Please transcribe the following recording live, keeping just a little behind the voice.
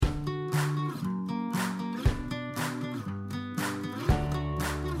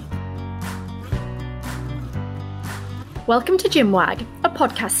Welcome to Gymwag, a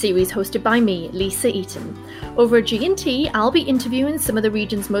podcast series hosted by me, Lisa Eaton. Over at G&T, I'll be interviewing some of the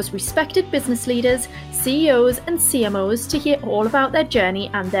region's most respected business leaders, CEOs and CMOs to hear all about their journey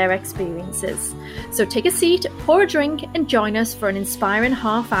and their experiences. So take a seat, pour a drink and join us for an inspiring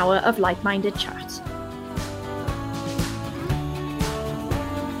half hour of like-minded chat.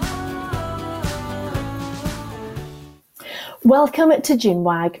 Welcome to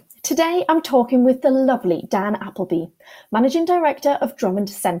Gymwag. Today I'm talking with the lovely Dan Appleby, Managing Director of Drummond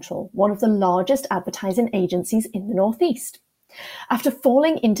Central, one of the largest advertising agencies in the Northeast. After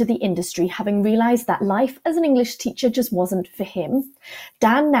falling into the industry, having realised that life as an English teacher just wasn't for him,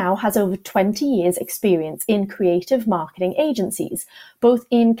 Dan now has over 20 years experience in creative marketing agencies, both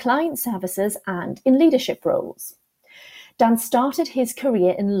in client services and in leadership roles. Dan started his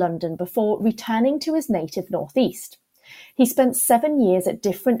career in London before returning to his native Northeast. He spent 7 years at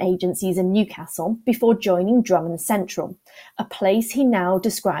different agencies in Newcastle before joining Drummond Central, a place he now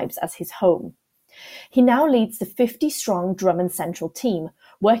describes as his home. He now leads the 50-strong Drummond Central team,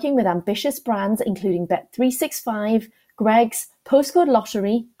 working with ambitious brands including Bet365, Greggs, Postcode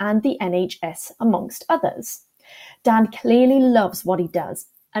Lottery, and the NHS, amongst others. Dan clearly loves what he does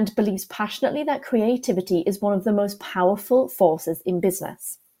and believes passionately that creativity is one of the most powerful forces in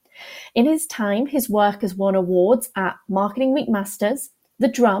business. In his time, his work has won awards at Marketing Week Masters, The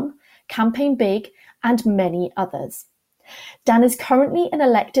Drum, Campaign Big, and many others. Dan is currently an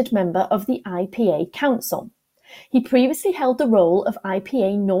elected member of the IPA Council. He previously held the role of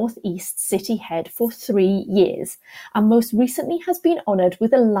IPA North East City Head for 3 years, and most recently has been honoured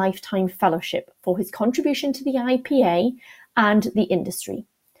with a Lifetime Fellowship for his contribution to the IPA and the industry.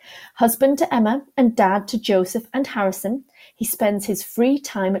 Husband to Emma and dad to Joseph and Harrison, he spends his free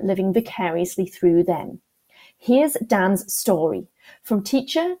time living vicariously through them. Here's Dan's story, from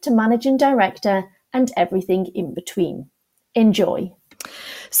teacher to managing director and everything in between. Enjoy.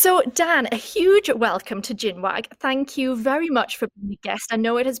 So Dan, a huge welcome to Gymwag. Thank you very much for being a guest. I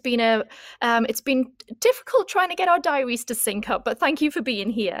know it has been it's been difficult trying to get our diaries to sync up, but thank you for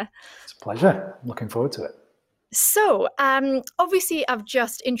being here. It's a pleasure. I'm looking forward to it. So, obviously I've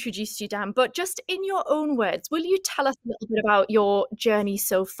just introduced you, Dan, but just in your own words, will you tell us a little bit about your journey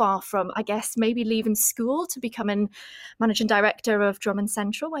so far from, I guess, maybe leaving school to becoming Managing Director of Drummond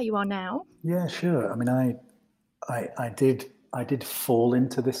Central, where you are now? Yeah, sure. I mean, I did fall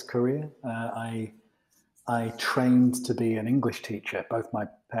into this career. I trained to be an English teacher. Both my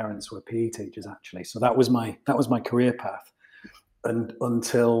parents were PE teachers, actually. So that was my career path. And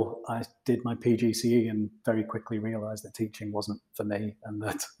until I did my PGCE and very quickly realised that teaching wasn't for me, and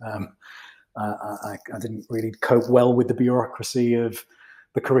that I didn't really cope well with the bureaucracy of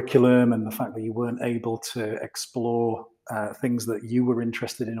the curriculum and the fact that you weren't able to explore things that you were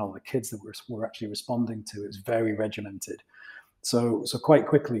interested in or the kids that were actually responding to. It was very regimented. So quite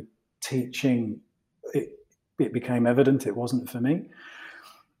quickly, teaching, it became evident it wasn't for me.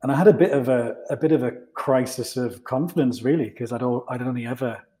 And I had a bit of a crisis of confidence, really, because I'd only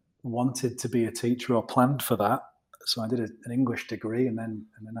ever wanted to be a teacher or planned for that. So I did an English degree and then,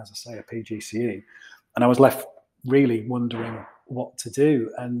 as I say, a PGCE, and I was left really wondering what to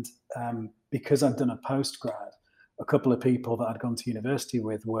do. And because I'd done a postgrad, a couple of people that I'd gone to university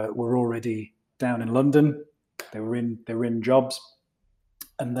with were already down in London. They were in jobs,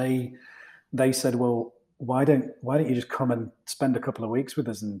 and they said, well, why don't you just come and spend a couple of weeks with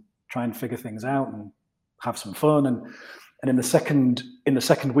us and try and figure things out and have some fun? And in the second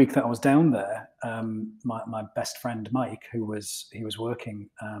week that I was down there, my best friend Mike, he was working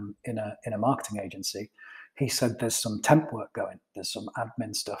in a marketing agency, he said, there's some temp work going, there's some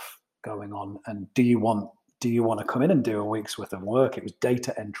admin stuff going on, and do you want to come in and do a week's worth of work? It was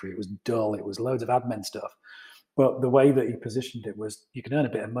data entry, it was dull, it was loads of admin stuff. But the way that he positioned it was, you can earn a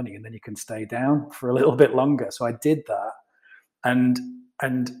bit of money and then you can stay down for a little bit longer. So I did that,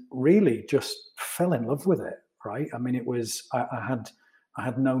 and really just fell in love with it. Right? I mean, it was I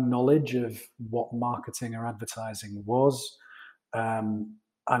had no knowledge of what marketing or advertising was, and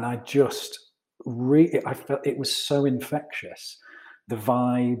I just I felt it was so infectious. The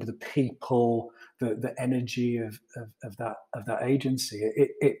vibe, the people, the energy of that agency,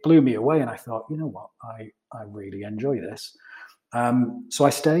 it blew me away. And I thought, you know what, I really enjoy this. So I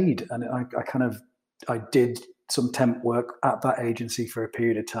stayed, and I did some temp work at that agency for a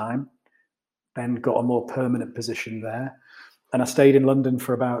period of time, then got a more permanent position there. And I stayed in London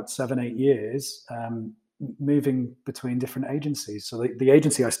for about 7-8 years, moving between different agencies. So the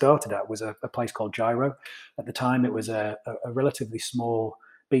agency I started at was a place called Gyro. At the time, it was a relatively small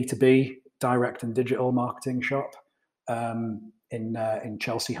B2B direct and digital marketing shop in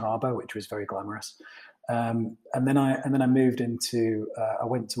Chelsea Harbour, which was very glamorous. And then I moved into I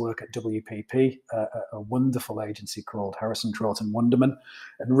went to work at WPP, a wonderful agency called Harrison Troughton Wunderman,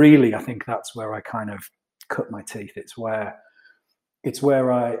 and really I think that's where I kind of cut my teeth. It's where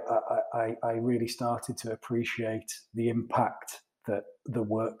I really started to appreciate the impact that the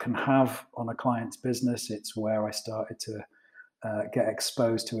work can have on a client's business. It's where I started to get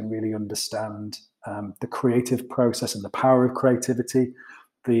exposed to and really understand the creative process and the power of creativity.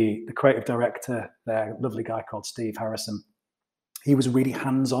 The creative director there, lovely guy called Steve Harrison, he was really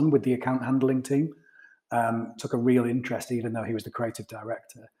hands-on with the account handling team, took a real interest, even though he was the creative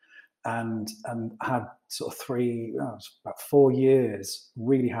director, and had sort of about 4 years,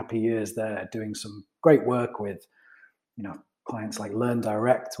 really happy years there, doing some great work with, clients like Learn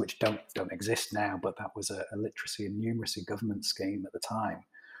Direct, which don't exist now, but that was a literacy and numeracy government scheme at the time.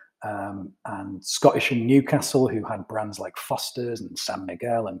 And Scottish and Newcastle, who had brands like Foster's and San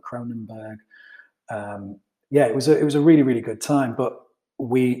Miguel and Kronenberg. It was a really, really good time. But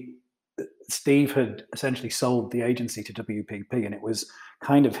Steve had essentially sold the agency to WPP, and it was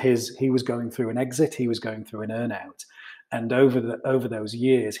kind of he was going through an exit, he was going through an earn out. And over those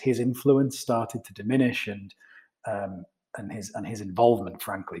years, his influence started to diminish, and his involvement,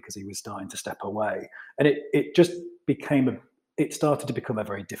 frankly, because he was starting to step away. And it just it started to become a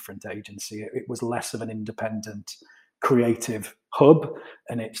very different agency. It was less of an independent creative hub,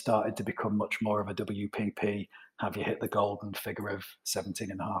 and it started to become much more of a WPP. Have you hit the golden figure of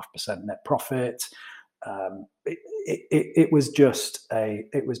 17.5% net profit? It was just a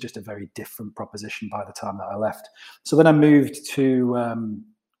very different proposition by the time that I left. So then I moved to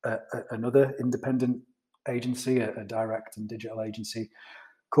another independent agency, a direct and digital agency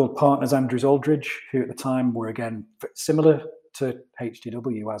called Partners Andrews Aldridge, who at the time were, again, similar to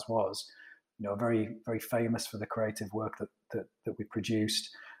HDW as was, very, very famous for the creative work that we produced.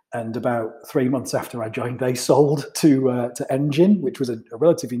 And about 3 months after I joined, they sold to Engine, which was a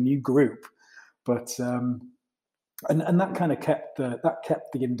relatively new group, but and that kind of kept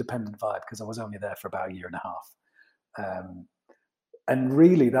the independent vibe, because I was only there for about a year and a half. And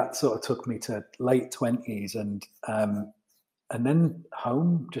really, that sort of took me to late 20s, and then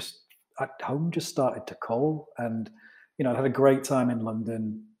home just started to call. And I had a great time in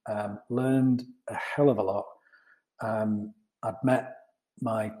London, learned a hell of a lot. I'd met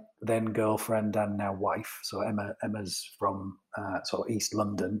my then girlfriend and now wife, so Emma's from sort of East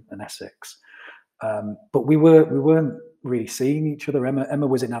London and Essex, but we weren't really seeing each other. Emma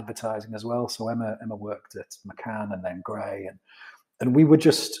was in advertising as well, so Emma worked at McCann and then Grey, and we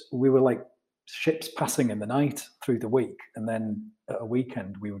were like ships passing in the night through the week, and then at a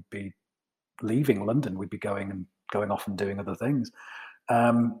weekend we would be leaving London. We'd be going off and doing other things.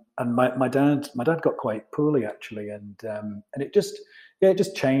 And my dad got quite poorly, actually, and it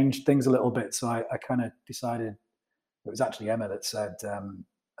just changed things a little bit. So I kind of decided, it was actually Emma that said,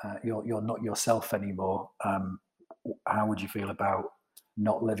 "You're not yourself anymore. How would you feel about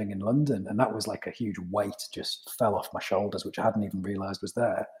not living in London?" And that was like a huge weight just fell off my shoulders, which I hadn't even realised was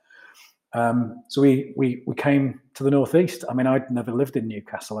there. So we came to the Northeast. I mean, I'd never lived in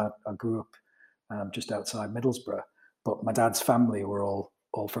Newcastle. I grew up just outside Middlesbrough, but my dad's family were all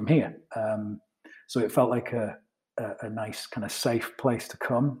from here. So it felt like a nice kind of safe place to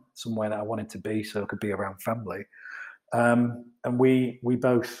come, somewhere that I wanted to be, so I could be around family. And we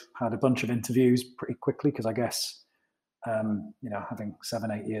both had a bunch of interviews pretty quickly, because I guess having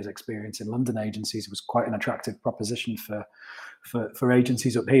 7-8 years experience in London agencies was quite an attractive proposition for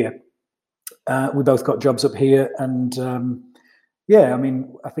agencies up here. We both got jobs up here, and I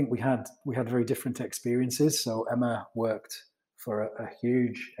mean, I think we had very different experiences. So Emma worked for a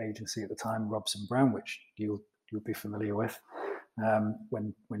huge agency at the time, Robson Brown, which you'll be familiar with.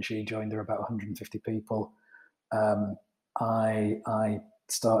 When she joined, there were about 150 people. I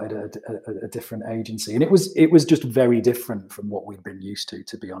started a different agency, and it was just very different from what we'd been used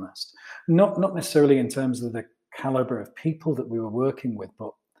to be honest. Not necessarily in terms of the caliber of people that we were working with,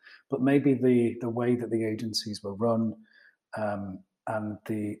 but maybe the way that the agencies were run, and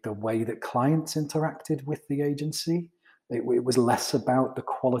the way that clients interacted with the agency. It was less about the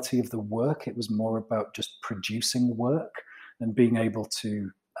quality of the work. It was more about just producing work and being able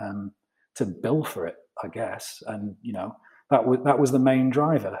to bill for it, I guess. And that was the main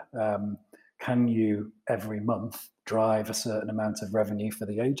driver. Can you every month drive a certain amount of revenue for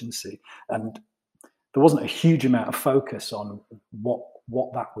the agency? And there wasn't a huge amount of focus on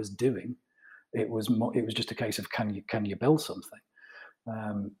what that was doing. It was just a case of can you build something?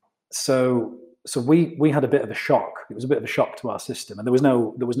 So we had a bit of a shock. It was a bit of a shock to our system, and there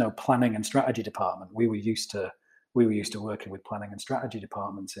was no planning and strategy department. We were used to working with planning and strategy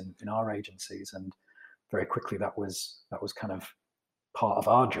departments in our agencies, and very quickly that was kind of part of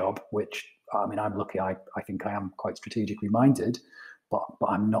our job, which, I mean, I'm lucky. I think I am quite strategically minded, but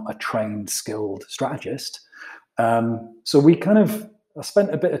I'm not a trained, skilled strategist. So we kind of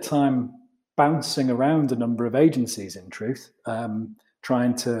spent a bit of time bouncing around a number of agencies, in truth,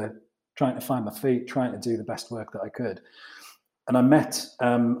 trying to find my feet, trying to do the best work that I could. And I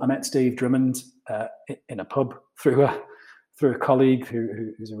met Steve Drummond in a pub through a colleague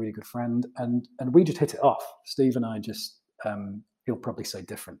who's a really good friend, and we just hit it off. Steve and I just, he'll probably say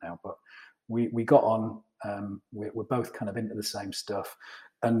different now, but we got on. We're both kind of into the same stuff,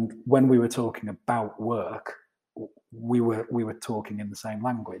 and when we were talking about work, we were talking in the same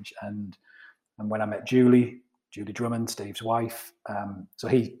language. And when I met Julie Drummond, Steve's wife,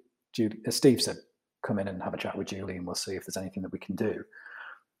 Steve said, come in and have a chat with Julie, and we'll see if there's anything that we can do.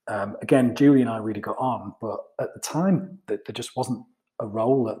 Again, Julie and I really got on, but at the time, there just wasn't a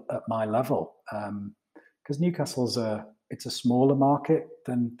role at my level, because Newcastle's it's a smaller market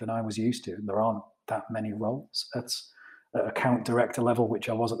than I was used to, and there aren't that many roles at account director level, which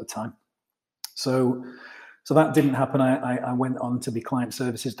I was at the time. So that didn't happen. I went on to be client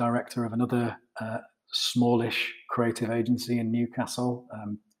services director of another smallish creative agency in Newcastle.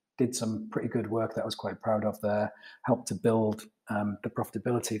 Did some pretty good work that I was quite proud of there. Helped to build the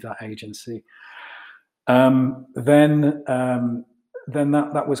profitability of that agency. Then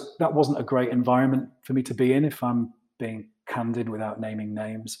that wasn't a great environment for me to be in, if I'm being candid without naming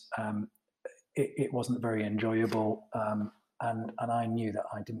names. It wasn't very enjoyable, and I knew that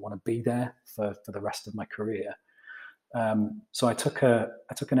I didn't want to be there for the rest of my career. So I took an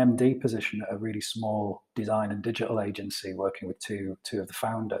MD position at a really small design and digital agency, working with two of the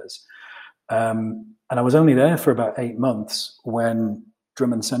founders. And I was only there for about 8 months when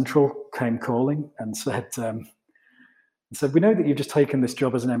Drummond Central came calling and said, we know that you've just taken this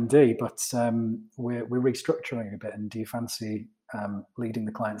job as an MD, but we're restructuring a bit, and do you fancy leading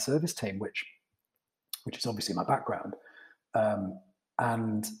the client service team, which is obviously my background.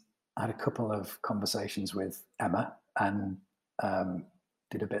 And I had a couple of conversations with Emma, and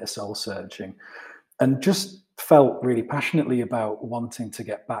did a bit of soul searching, and just felt really passionately about wanting to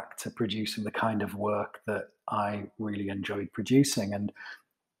get back to producing the kind of work that I really enjoyed producing. And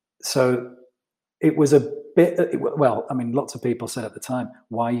so it was a bit, well, I mean, lots of people said at the time,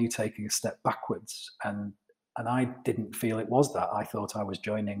 why are you taking a step backwards? And I didn't feel it was that. I thought I was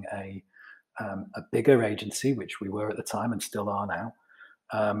joining a bigger agency, which we were at the time and still are now.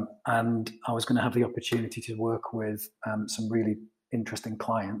 And I was going to have the opportunity to work with some really interesting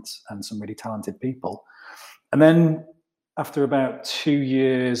clients and some really talented people. And then after about 2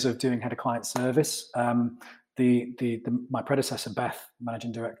 years of doing head of client service, my predecessor, Beth,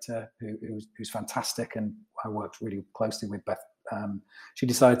 managing director, who's fantastic, and I worked really closely with Beth, she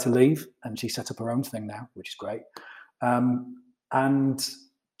decided to leave, and she set up her own thing now, which is great. And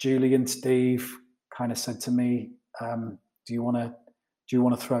Julie and Steve kind of said to me, do you want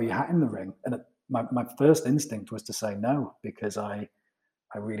to throw your hat in the ring? And my first instinct was to say no, because I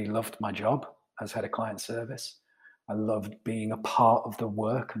really loved my job as head of client service. I loved being a part of the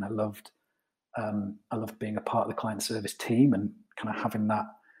work, and I loved being a part of the client service team, and kind of having that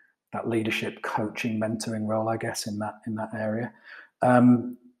leadership, coaching, mentoring role, I guess, in that area.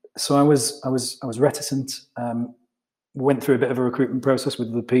 So I was reticent. Went through a bit of a recruitment process with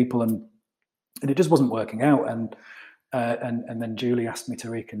other people, and it just wasn't working out. And then Julie asked me to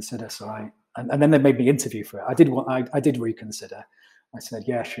reconsider. So and then they made me interview for it. I did reconsider. I said,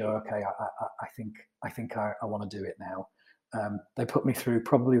 yeah, sure, okay. I think I want to do it now. They put me through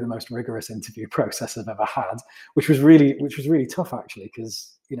probably the most rigorous interview process I've ever had, which was really tough, actually,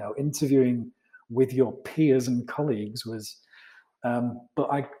 because interviewing with your peers and colleagues was. But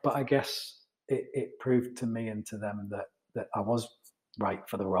I guess it proved to me and to them that I was right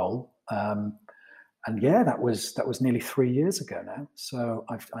for the role. And yeah, that was nearly 3 years ago now. So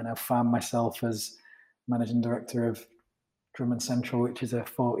I now found myself as managing director of Drummond Central, which is a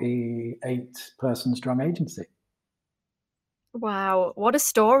 48-person strong agency. Wow, what a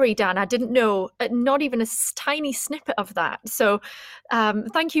story, Dan. I didn't know not even a tiny snippet of that. So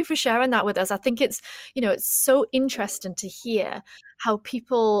thank you for sharing that with us. I think it's so interesting to hear how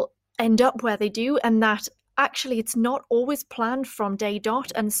people end up where they do, and that actually it's not always planned from day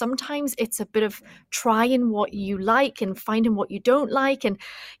dot. And sometimes it's a bit of trying what you like and finding what you don't like, and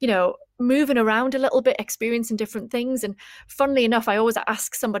moving around a little bit, experiencing different things. And funnily enough, I always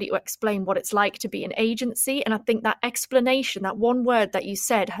ask somebody to explain what it's like to be an agency. And I think that explanation, that one word that you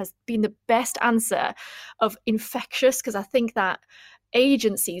said, has been the best answer of infectious, because I think that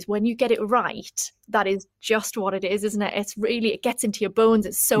agencies, when you get it right, that is just what it is, isn't it? It's really, it gets into your bones.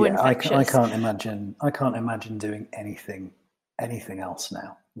 It's so infectious. I can't imagine doing anything else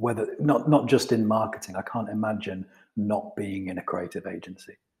now. Whether not just in marketing, I can't imagine not being in a creative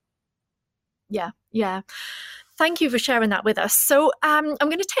agency. Yeah. Thank you for sharing that with us. So I'm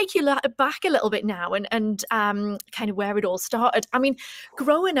going to take you back a little bit now and kind of where it all started. I mean,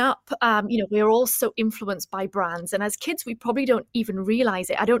 growing up, we're all so influenced by brands. And as kids, we probably don't even realize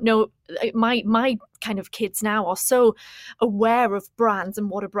it. I don't know. My kind of kids now are so aware of brands and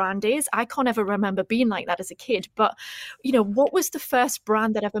what a brand is. I can't ever remember being like that as a kid. But, what was the first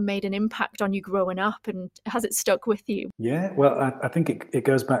brand that ever made an impact on you growing up? And has it stuck with you? Yeah, well, I think it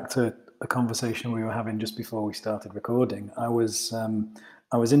goes back to a conversation we were having just before we started recording. I was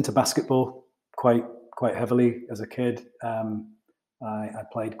into basketball quite heavily as a kid. I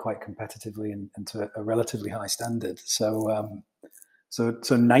played quite competitively and to a relatively high standard. So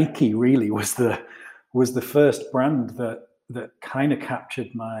Nike really was the first brand that kind of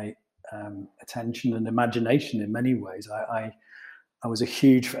captured my attention and imagination in many ways. I was a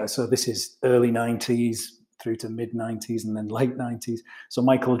huge, so this is early 90s through to mid 90s and then late 90s. So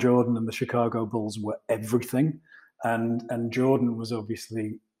Michael Jordan and the Chicago Bulls were everything. And Jordan was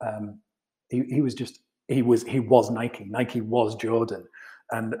obviously, he was Nike. Nike was Jordan.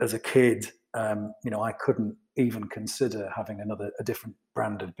 And as a kid, I couldn't even consider having a different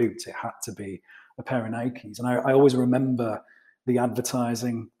brand of boots. It had to be a pair of Nikes. And I always remember the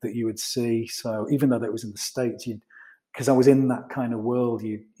advertising that you would see. So even though that was in the States, because I was in that kind of world,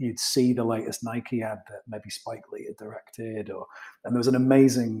 you'd see the latest Nike ad that maybe Spike Lee had directed, and there was an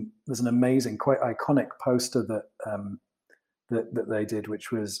amazing, quite iconic poster that they did,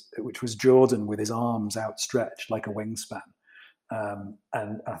 which was Jordan with his arms outstretched like a wingspan,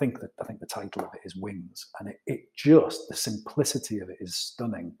 and I think the title of it is Wings, and it just, the simplicity of it is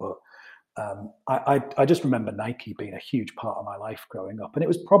stunning. But I just remember Nike being a huge part of my life growing up, and it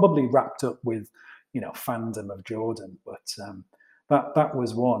was probably wrapped up with fandom of Jordan, but that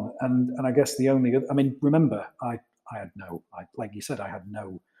was one. And I guess the only, remember, I had no, like you said, I had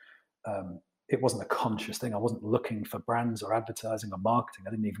no, it wasn't a conscious thing. I wasn't looking for brands or advertising or marketing. I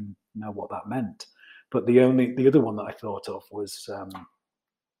didn't even know what that meant. But the other one that I thought of was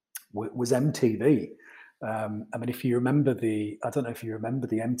MTV. If you remember I don't know if you remember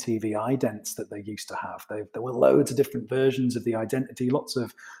the MTV idents that they used to have. There were loads of different versions of the identity, lots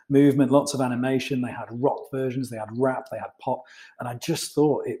of movement, lots of animation. They had rock versions, they had rap, they had pop, and I just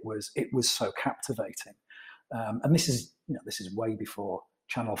thought it was so captivating. And this is way before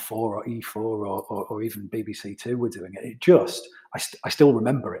Channel 4 or E4 or even BBC Two were doing it. I still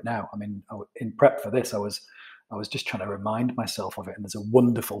remember it now. I mean, in prep for this, I was just trying to remind myself of it. And there's a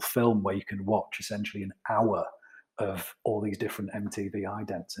wonderful film where you can watch essentially an hour of all these different MTV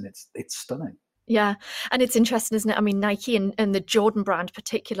idents, and it's stunning. Yeah. And it's interesting, isn't it? I mean, Nike and the Jordan brand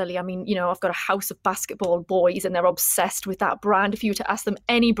particularly, I've got a house of basketball boys and they're obsessed with that brand. If you were to ask them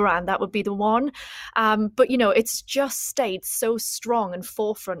any brand, that would be the one. But it's just stayed so strong and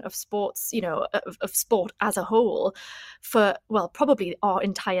forefront of sports, of sport as a whole for, well, probably our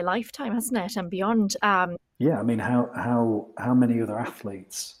entire lifetime, hasn't it? And beyond. Yeah. I mean, how many other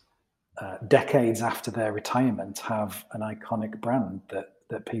athletes decades after their retirement have an iconic brand that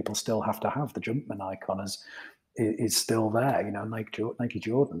people still have to have? The Jumpman icon is still there. Nike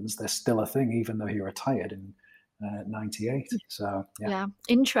Jordans, they're still a thing, even though he retired in 98. So yeah,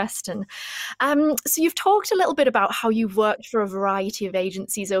 interesting. So you've talked a little bit about how you've worked for a variety of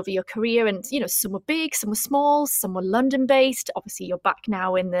agencies over your career, and some were big, some were small, some were London based. Obviously you're back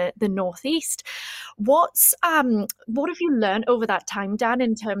now in the Northeast. What have you learned over that time, Dan,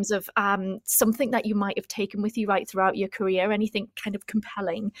 in terms of something that you might have taken with you right throughout your career? Anything kind of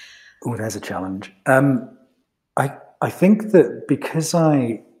compelling? Oh, there's a challenge. I think that because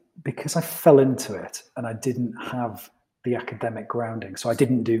I fell into it and I didn't have the academic grounding, so I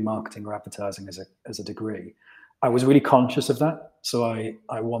didn't do marketing or advertising as a degree, I was really conscious of that. So I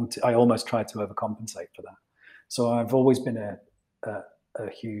almost tried to overcompensate for that. So I've always been a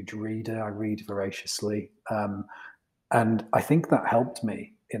huge reader. I read voraciously, and I think that helped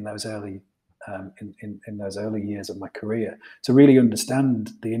me in those early in those early years of my career to really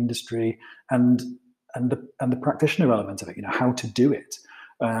understand the industry and the practitioner element of it. How to do it.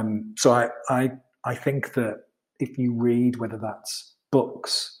 So I think that if you read, whether that's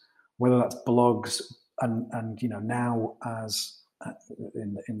books, whether that's blogs, and now as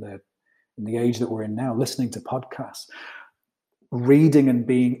in the age that we're in now, listening to podcasts, reading and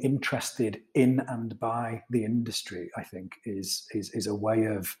being interested in and by the industry, I think is a way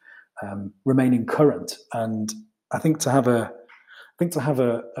of remaining current. And I think to have think to have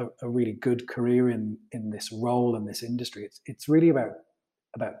a really good career in this role in this industry, it's really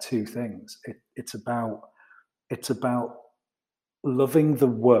about two things. It's about loving the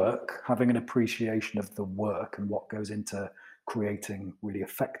work, having an appreciation of the work and what goes into creating really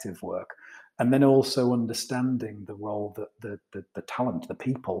effective work, and then also understanding the role that the talent, the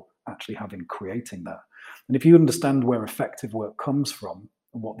people actually have in creating that. And if you understand where effective work comes from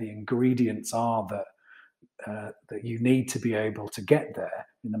and what the ingredients are that you need to be able to get there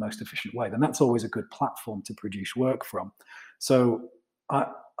in the most efficient way, then that's always a good platform to produce work from. So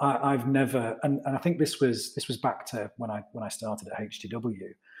I've never, and I think this was back to when I started at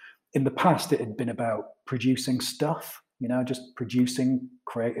HTW. In the past, it had been about producing stuff, just producing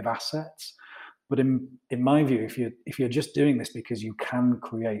creative assets. But in my view, if you're just doing this because you can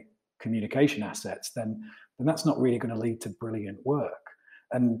create communication assets, then that's not really going to lead to brilliant work.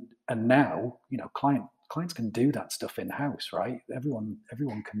 And now, clients can do that stuff in house, right? Everyone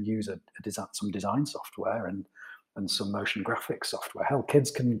can use some design software and some motion graphics software. Hell,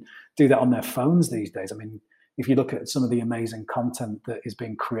 kids can do that on their phones these days. I mean, if you look at some of the amazing content that is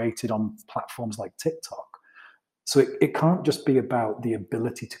being created on platforms like TikTok, so it can't just be about the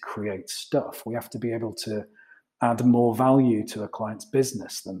ability to create stuff. We have to be able to add more value to a client's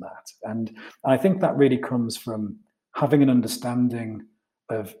business than that. And I think that really comes from having an understanding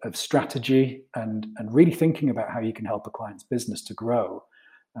of strategy and really thinking about how you can help a client's business to grow.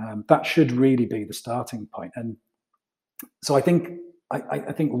 That should really be the starting point. And so I think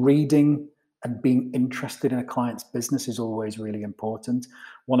reading and being interested in a client's business is always really important.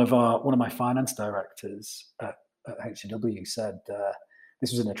 One of my finance directors at HTW said,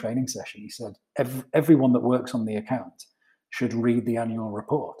 this was in a training session, he said, everyone that works on the account should read the annual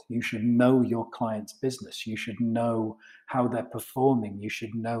report. You should know your client's business. You should know how they're performing. You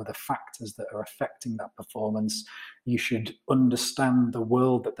should know the factors that are affecting that performance. You should understand the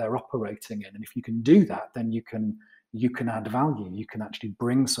world that they're operating in. And if you can do that, then you can add value. You can actually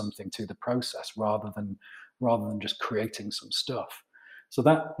bring something to the process rather than just creating some stuff. So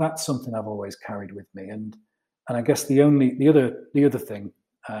that's something I've always carried with me. And I guess the other thing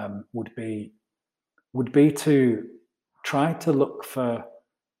would be to try to look for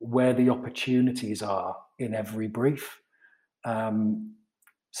where the opportunities are in every brief.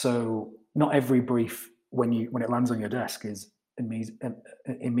 So not every brief when it lands on your desk is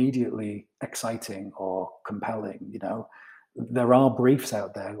immediately exciting or compelling. There are briefs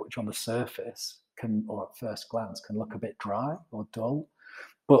out there which on the surface or at first glance can look a bit dry or dull,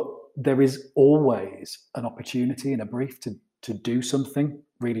 but there is always an opportunity in a brief to do something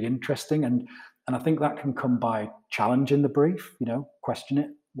really interesting. And I think that can come by challenging the brief, question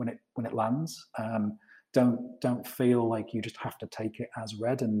it when it lands. Don't feel like you just have to take it as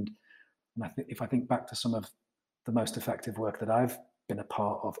read. And if I think back to some of the most effective work that I've been a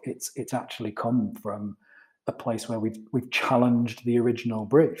part of, it's actually come from a place where we've challenged the original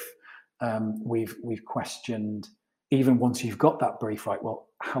brief. We've questioned, even once you've got that brief right, well,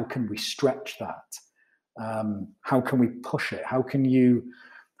 how can we stretch that? How can we push it? How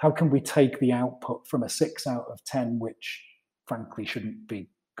can we take the output from a 6 out of 10, which frankly shouldn't be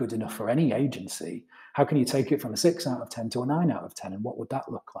good enough for any agency? How can you take it from a 6 out of 10 to a 9 out of 10? And what would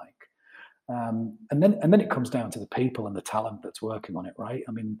that look like? And then it comes down to the people and the talent that's working on it, right?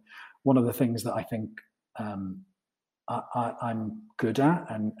 I mean, one of the things that I think I'm good at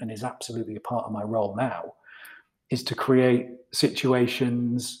and is absolutely a part of my role now is to create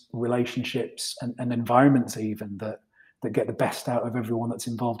situations, relationships, and environments even that get the best out of everyone that's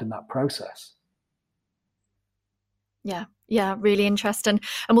involved in that process. Yeah, really interesting.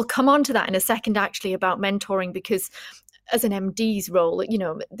 And we'll come on to that in a second, actually, about mentoring, because as an MD's role,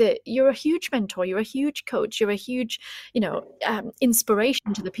 you're a huge mentor, you're a huge coach, you're a huge,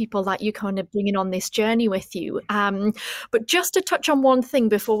 inspiration to the people that you're kind of bringing on this journey with you. But just to touch on one thing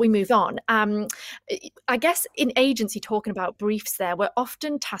before we move on, I guess in agency, talking about briefs there, we're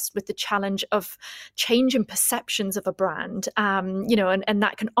often tasked with the challenge of changing perceptions of a brand, and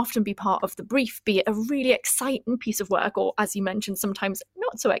that can often be part of the brief, be it a really exciting piece of work, or as you mentioned, sometimes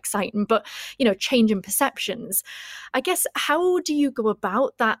not so exciting, but, changing perceptions. I guess, how do you go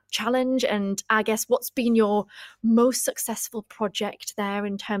about that challenge? And I guess, what's been your most successful project there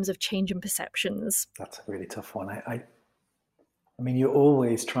in terms of changing perceptions? That's a really tough one. I mean, you're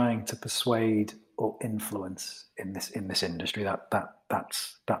always trying to persuade or influence in this industry.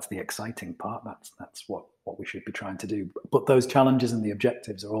 That's the exciting part. That's what we should be trying to do. But those challenges and the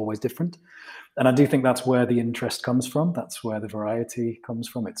objectives are always different. And I do think that's where the interest comes from. That's where the variety comes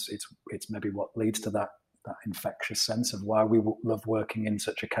from. It's maybe what leads to that infectious sense of why we love working in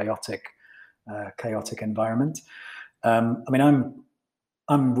such a chaotic environment. I mean,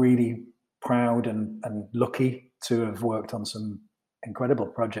 I'm really proud and lucky to have worked on some incredible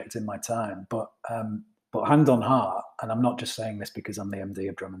projects in my time. But hand on heart, and I'm not just saying this because I'm the MD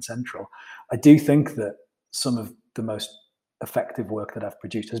of Drummond Central, I do think that some of the most effective work that I've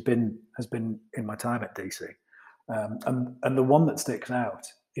produced has been in my time at DC. And the one that sticks out,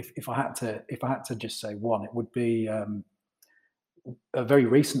 if I had to just say one, it would be a very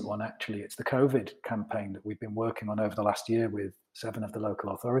recent one, actually. It's the COVID campaign that we've been working on over the last year with 7 of the local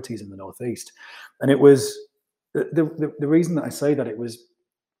authorities in the Northeast. And it was the reason that I say that it was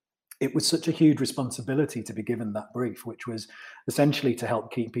such a huge responsibility to be given that brief, which was essentially to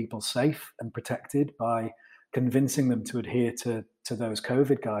help keep people safe and protected by convincing them to adhere to those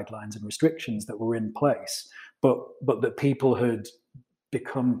COVID guidelines and restrictions that were in place, but that people had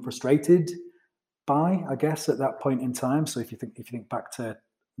become frustrated by, I guess, at that point in time. So if you think back to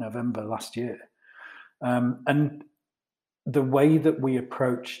November last year, and the way that we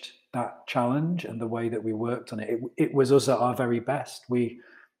approached that challenge and the way that we worked on it was us at our very best. We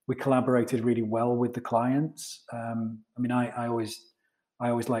collaborated really well with the clients. I always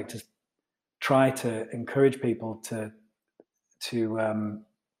like to try to encourage people to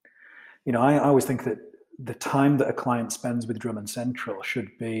I always think that the time that a client spends with Drummond Central should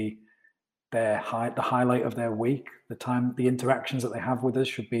be the highlight of their week. The interactions that they have with us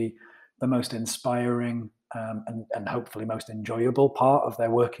should be the most inspiring and hopefully most enjoyable part of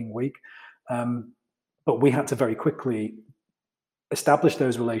their working week. But we had to very quickly establish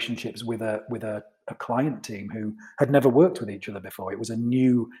those relationships with a client team who had never worked with each other before. It was a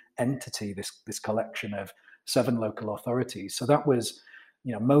new entity, this collection of 7 local authorities. So that was,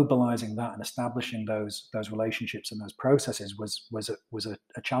 mobilizing that and establishing those relationships and those processes was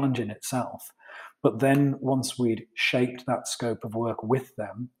a challenge in itself. But then once we'd shaped that scope of work with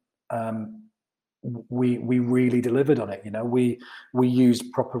them, we really delivered on it. We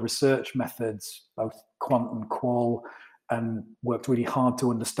used proper research methods, both quant and qual, and worked really hard to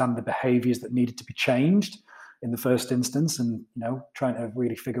understand the behaviors that needed to be changed in the first instance, and trying to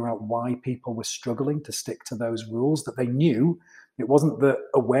really figure out why people were struggling to stick to those rules that they knew. It wasn't that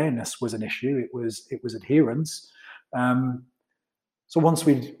awareness was an issue; it was adherence. So once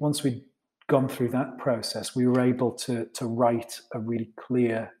we'd gone through that process, we were able to write a really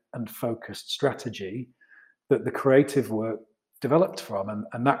clear and focused strategy that the creative work developed from,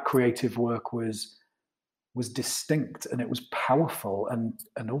 and that creative work was distinct and it was powerful,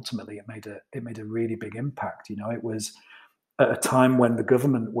 and ultimately it made a really big impact. It was at a time when the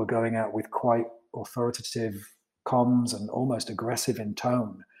government were going out with quite authoritative comms and almost aggressive in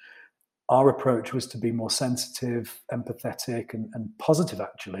tone. Our approach was to be more sensitive, empathetic, and positive,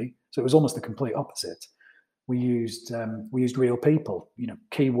 actually. So it was almost the complete opposite. We used real people,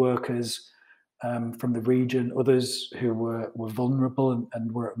 key workers from the region, others who were vulnerable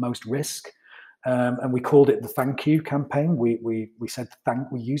and were at most risk. And we called it the thank you campaign. We said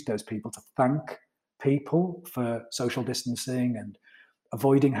we used those people to thank people for social distancing and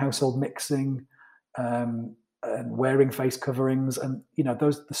avoiding household mixing, and wearing face coverings. And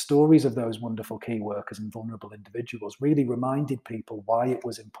the stories of those wonderful key workers and vulnerable individuals really reminded people why it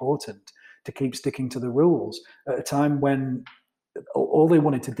was important to keep sticking to the rules at a time when all they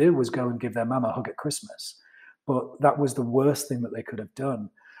wanted to do was go and give their mum a hug at Christmas. But that was the worst thing that they could have done.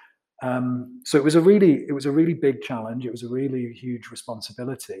 So it was a really big challenge. It was a really huge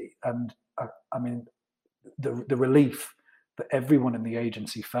responsibility, and the relief that everyone in the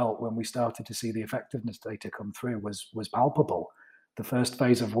agency felt when we started to see the effectiveness data come through was palpable. The first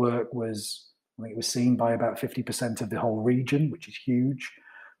phase of work was seen by about 50% of the whole region, which is huge.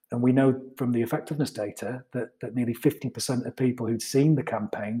 And we know from the effectiveness data that nearly 50% of people who'd seen the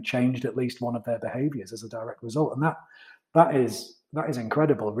campaign changed at least one of their behaviors as a direct result. And that is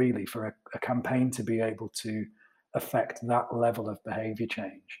incredible, really, for a campaign to be able to affect that level of behavior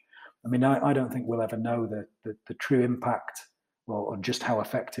change. I don't think we'll ever know the true impact or just how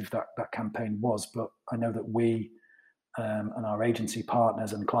effective that campaign was, but I know that we and our agency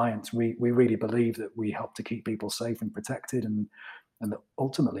partners and clients, we really believe that we help to keep people safe and protected, and that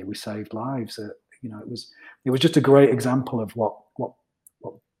ultimately we saved lives. It was just a great example of what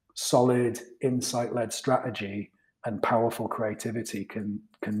solid insight-led strategy and powerful creativity can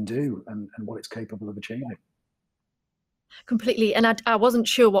do, and what it's capable of achieving. Completely. And I wasn't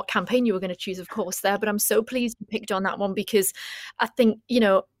sure what campaign you were going to choose, of course, there, but I'm so pleased you picked on that one, because I think,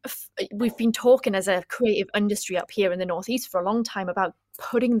 we've been talking as a creative industry up here in the Northeast for a long time about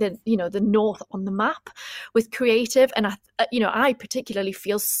putting the north on the map with creative. And I particularly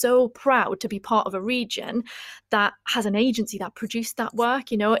feel so proud to be part of a region that has an agency that produced that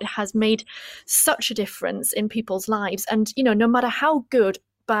work. It has made such a difference in people's lives. And no matter how good,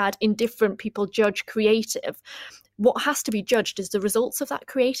 bad, indifferent people judge creative, what has to be judged is the results of that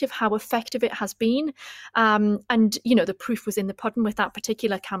creative, how effective it has been. And the proof was in the pudding with that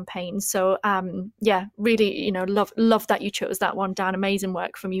particular campaign. So really, love that you chose that one, Dan. Amazing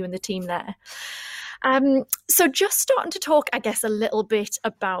work from you and the team there. So just starting to talk, I guess, a little bit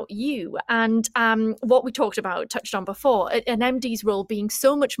about you and what we touched on before, an MD's role being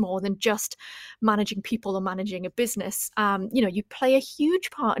so much more than just managing people or managing a business. You play a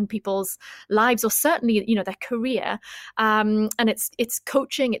huge part in people's lives, or certainly, their career. And it's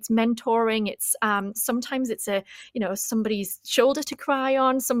coaching, it's mentoring, it's sometimes it's somebody's shoulder to cry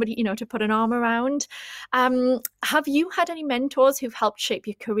on, somebody, to put an arm around. Have you had any mentors who've helped shape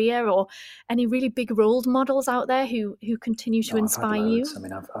your career, or any really big role models out there who continue to inspire you? I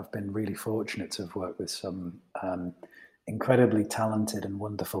mean, I've been really fortunate to have worked with some incredibly talented and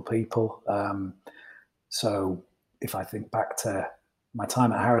wonderful people. So if I think back to my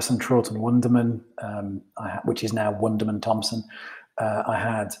time at Harrison Troughton Wunderman, which is now Wunderman Thompson, I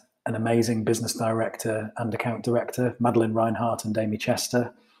had an amazing business director and account director, Madeline Reinhardt and Amy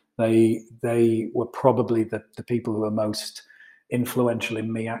Chester. They were probably the people who were most influential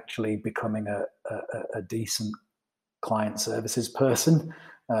in me actually becoming a decent client services person.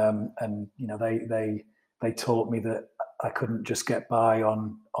 And they taught me that I couldn't just get by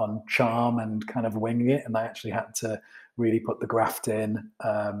on charm and kind of wing it, and I actually had to really put the graft in,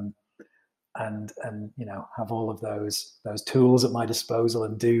 and have all of those tools at my disposal,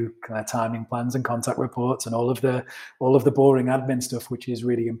 and do kind of timing plans and contact reports and all of the boring admin stuff, which is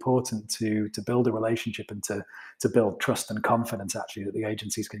really important to build a relationship and to build trust and confidence actually that the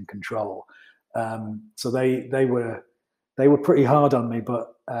agencies can control. So they were pretty hard on me,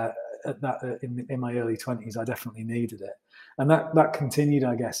 but in my early 20s, I definitely needed it, and that continued,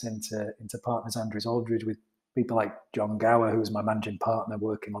 I guess, into Partners Andrews Aldridge, with people like John Gower, who was my managing partner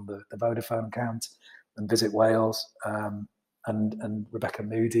working on the Vodafone account, and Visit Wales, and Rebecca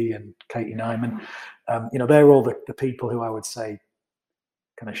Moody and Katie Nyman. They're all the people who I would say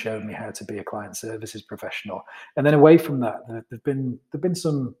kind of showed me how to be a client services professional. And then away from that, there've been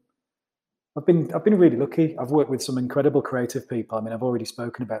some. I've been really lucky. I've worked with some incredible creative people. I mean, I've already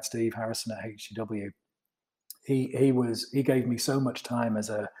spoken about Steve Harrison at HGW. He gave me so much time as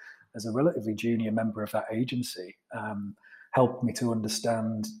a relatively junior member of that agency, helped me to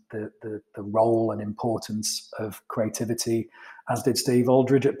understand the role and importance of creativity, as did Steve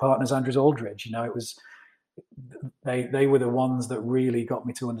Aldridge at Partners Andrews Aldridge. It was they were the ones that really got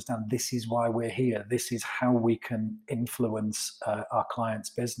me to understand, this is why we're here. This is how we can influence our client's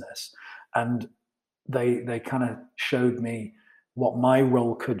business. And they kind of showed me what my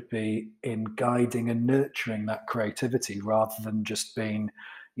role could be in guiding and nurturing that creativity, rather than just being,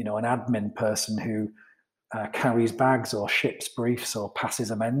 an admin person who carries bags or ships briefs or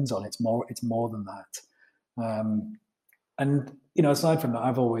passes amends on. It's more than that. And aside from that,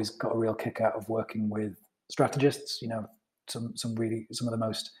 I've always got a real kick out of working with strategists. Some of the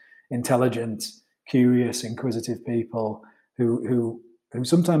most intelligent, curious, inquisitive people who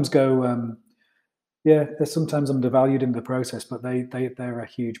sometimes go, they're sometimes undervalued in the process, but they're a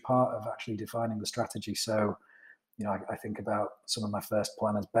huge part of actually defining the strategy. So, I think about some of my first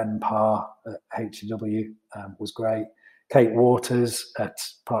planners. Ben Parr at HGW was great. Kate Waters at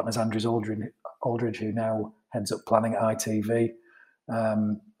Partners Andrews Aldridge, who now heads up planning at ITV.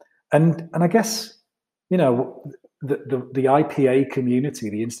 And I guess, the IPA community,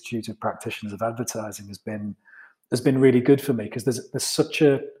 the Institute of Practitioners of Advertising, has been really good for me, because there's such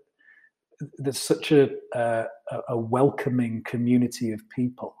a welcoming community of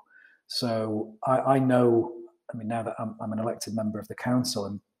people. So I know, now that I'm an elected member of the council,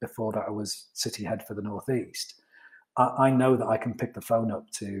 and before that I was city head for the Northeast, I know that I can pick the phone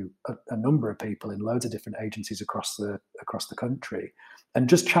up to a number of people in loads of different agencies across the country, and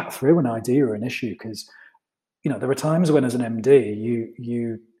just chat through an idea or an issue. Because there are times when, as an MD,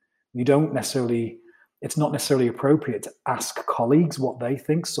 you don't necessarily, it's not necessarily appropriate to ask colleagues what they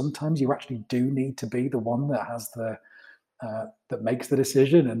think. Sometimes you actually do need to be the one that has that makes the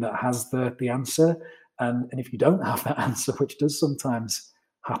decision and that has the answer. And if you don't have that answer, which does sometimes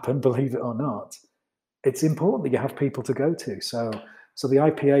happen, believe it or not, it's important that you have people to go to. So the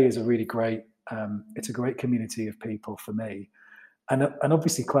IPA is a really great, it's a great community of people for me. And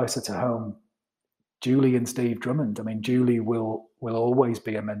obviously closer to home, Julie and Steve Drummond. Julie will always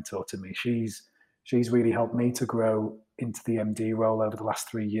be a mentor to me. She's really helped me to grow into the MD role over the last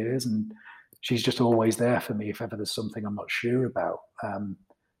 3 years, and she's just always there for me if ever there's something I'm not sure about.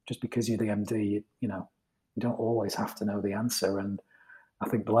 Just because you're the MD, you don't always have to know the answer, and I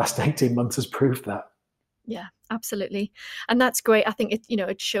think the last 18 months has proved that. Yeah, absolutely. And that's great. I think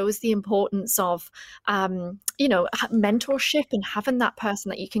it shows the importance of, mentorship and having that person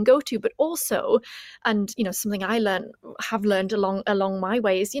that you can go to, but also, and, something I have learned along my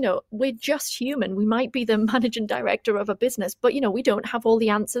way is, we're just human. We might be the managing director of a business, but, we don't have all the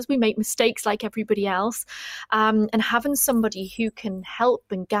answers. We make mistakes like everybody else. And having somebody who can help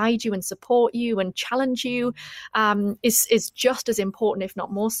and guide you and support you and challenge you is just as important, if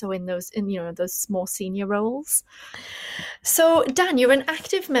not more so, in those more senior roles. So, Dan, you're an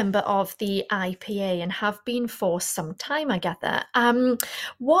active member of the IPA and have been for some time, I gather.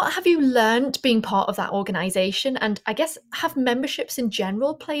 What have you learned being part of that organisation? And I guess, have memberships in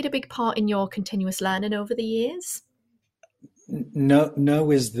general played a big part in your continuous learning over the years?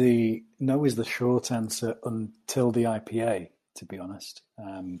 No is the short answer until the IPA, to be honest.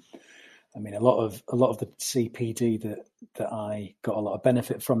 I mean, a lot of the CPD that I got a lot of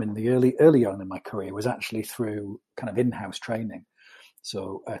benefit from in the early on in my career was actually through kind of in-house training.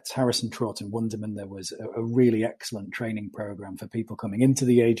 So at Harrison Troughton Wunderman, there was a really excellent training program for people coming into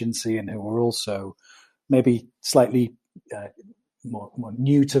the agency and who were also maybe slightly more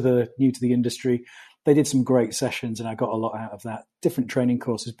new to the industry. They did some great sessions, and I got a lot out of that. Different training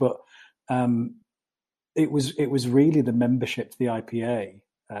courses, but it was really the membership to the IPA.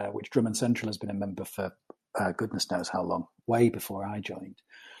 Which Drummond Central has been a member for goodness knows how long, way before I joined.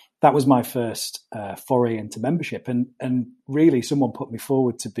 That was my first foray into membership, and really someone put me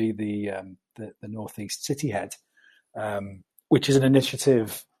forward to be the Northeast City Head, which is an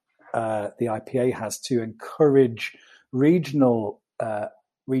initiative the IPA has to encourage regional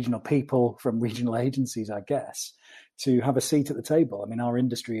people from regional agencies, I guess, to have a seat at the table. I mean, our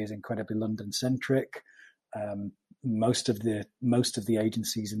industry is incredibly London centric. Most of the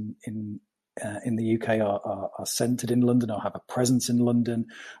agencies in the UK are centred in London or have a presence in London.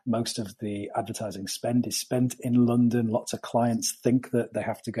 Most of the advertising spend is spent in London. Lots of clients think that they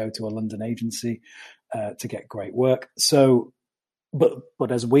have to go to a London agency to get great work. So, but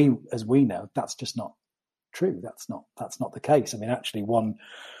as we know, that's just not true. That's not the case. I mean, actually,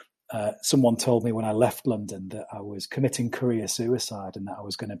 someone told me when I left London that I was committing career suicide and that I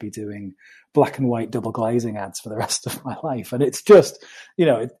was going to be doing black and white double glazing ads for the rest of my life. And it's just,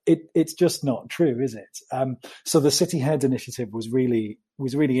 it's just not true, is it? So the City Head initiative was really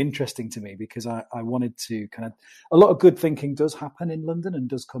interesting to me because I wanted to a lot of good thinking does happen in London and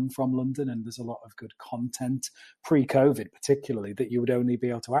does come from London. And there's a lot of good content pre-COVID, particularly, that you would only be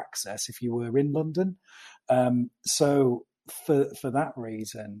able to access if you were in London. So for that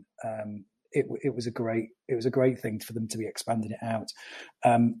reason, it was a great thing for them to be expanding it out.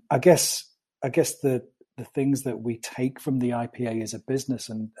 I guess the things that we take from the IPA as a business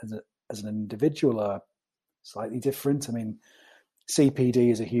and as an individual are slightly different. I mean,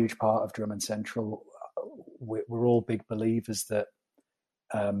 CPD is a huge part of Drummond Central. We're all big believers that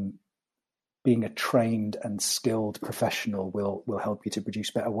being a trained and skilled professional will help you to produce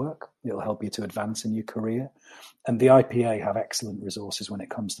better work. It'll help you to advance in your career. And the IPA have excellent resources when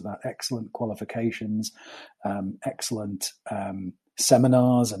it comes to that. Excellent qualifications, excellent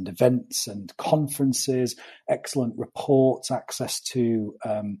seminars and events and conferences, excellent reports, access to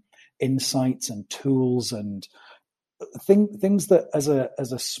insights and tools and things that as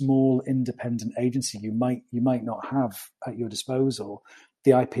a small independent agency you might not have at your disposal.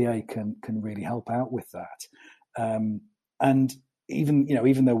 The IPA can really help out with that. And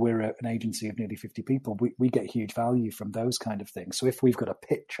even though we're an agency of nearly 50 people, we get huge value from those kind of things. So if we've got a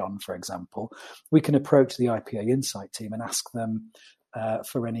pitch on, for example, we can approach the IPA Insight team and ask them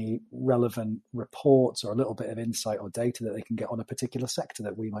for any relevant reports or a little bit of insight or data that they can get on a particular sector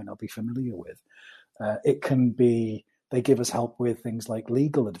that we might not be familiar with. It can be, they give us help with things like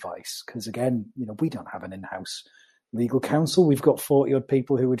legal advice, because again, we don't have an in-house legal counsel. We've got 40 odd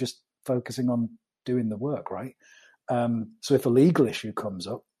people who are just focusing on doing the work, right? So if a legal issue comes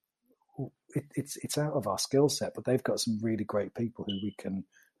up, it's out of our skill set, but they've got some really great people who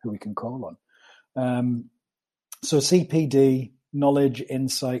we can call on. So CPD, knowledge,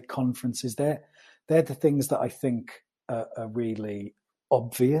 insight, conferences, they're the things that I think are really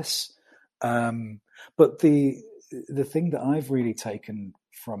obvious. But the thing that I've really taken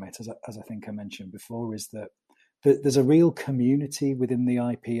from it, as I think I mentioned before, is that there's a real community within the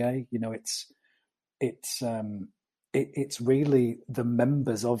IPA. It's really the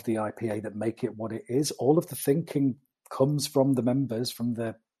members of the IPA that make it what it is. All of the thinking comes from the members, from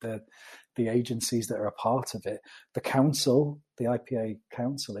the the agencies that are a part of it. The council, the IPA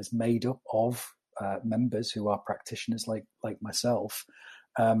council, is made up of members who are practitioners like myself.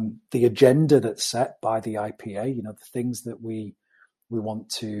 The agenda that's set by the IPA, the things that we want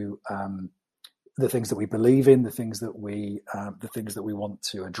to, the things that we believe in, the things that we want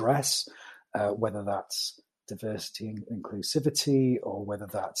to address, whether that's diversity and inclusivity, or whether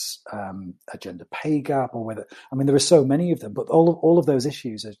that's a gender pay gap, or there are so many of them, but all of those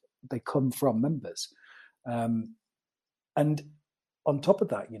issues they come from members, and on top of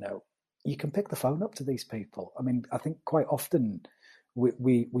that, you can pick the phone up to these people. I think quite often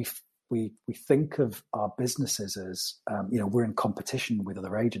we think of our businesses as we're in competition with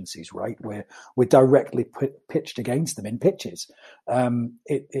other agencies, right? We're directly pitched against them in pitches.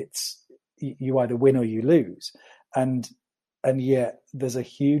 It's you either win or you lose, and yet there's a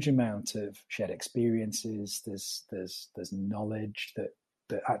huge amount of shared experiences. There's knowledge that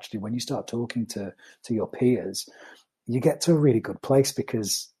actually, when you start talking to your peers, you get to a really good place,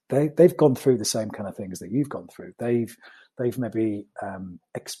 because they've gone through the same kind of things that you've gone through. They've maybe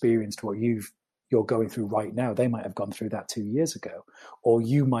experienced what you're going through right now. They might have gone through that 2 years ago, or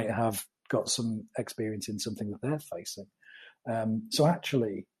you might have got some experience in something that they're facing. So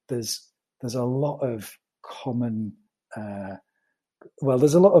actually, there's a lot of common.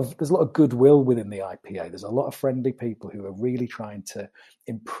 There's a lot of goodwill within the IPA. There's a lot of friendly people who are really trying to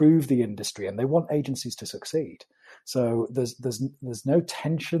improve the industry, and they want agencies to succeed. So there's no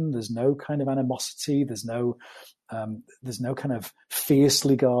tension, there's no kind of animosity, there's no kind of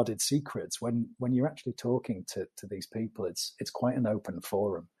fiercely guarded secrets. When you're actually talking to these people, it's quite an open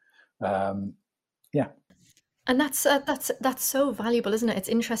forum. Yeah. And that's so valuable, isn't it? It's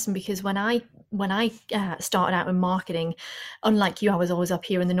interesting, because when I started out in marketing, unlike you, I was always up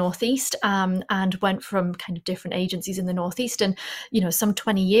here in the Northeast, and went from kind of different agencies in the Northeast. And some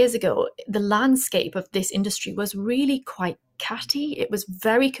 20 years ago, the landscape of this industry was really quite catty. It was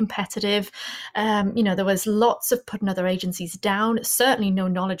very competitive. There was lots of putting other agencies down. Certainly no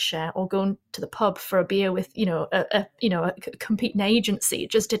knowledge share or going to the pub for a beer with a competing agency.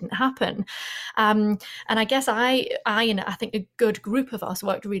 It just didn't happen. And I guess I think a good group of us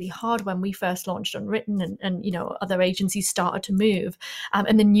worked really hard when we first launched Unwritten, and other agencies started to move,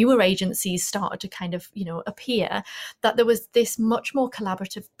 and the newer agencies started to kind of appear. That there was this much more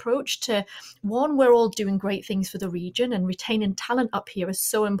collaborative approach to, one, we're all doing great things for the region, and retaining talent up here is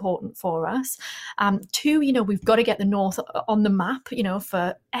so important for us. Two, we've got to get the North on the map,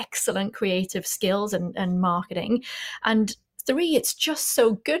 for excellent creative skills and marketing. And three, it's just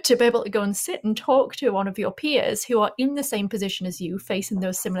so good to be able to go and sit and talk to one of your peers who are in the same position as you, facing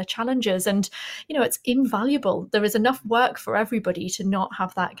those similar challenges. And, it's invaluable. There is enough work for everybody to not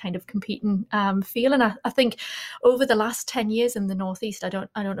have that kind of competing feel. And I think over the last 10 years in the Northeast, I don't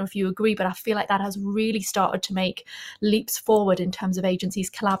know if you agree, but I feel like that has really started to make leaps forward in terms of agencies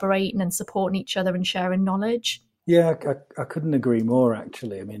collaborating and supporting each other and sharing knowledge. Yeah, I couldn't agree more,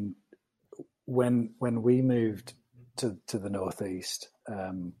 actually. When we moved to the Northeast,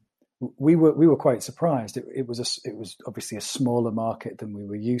 we were quite surprised. It was obviously a smaller market than we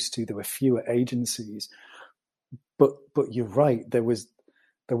were used to. There were fewer agencies, but you're right. There was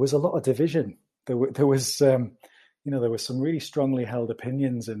a lot of division. There was some really strongly held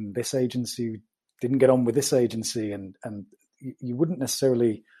opinions, and this agency didn't get on with this agency, and you wouldn't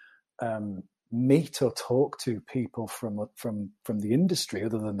necessarily meet or talk to people from the industry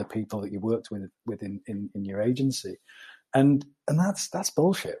other than the people that you worked with in your agency, and that's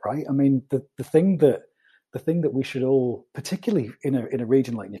bullshit, right? The thing that we should all, particularly in a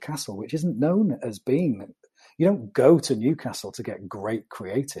region like Newcastle, which isn't known as being, you don't go to Newcastle to get great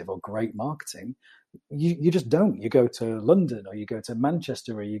creative or great marketing. You just don't. You go to London, or you go to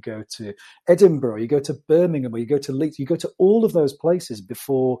Manchester, or you go to Edinburgh, or you go to Birmingham, or you go to Leeds. You go to all of those places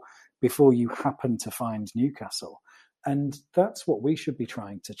before you happen to find Newcastle. And that's what we should be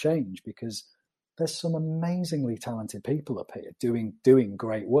trying to change, because there's some amazingly talented people up here doing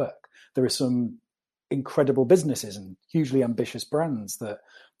great work. There are some incredible businesses and hugely ambitious brands that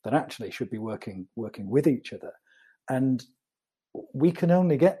actually should be working with each other. And we can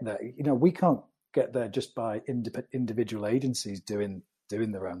only get there. We can't get there just by individual agencies doing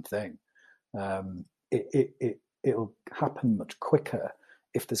their own thing. It'll happen much quicker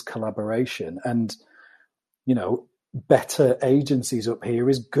if there's collaboration, and better agencies up here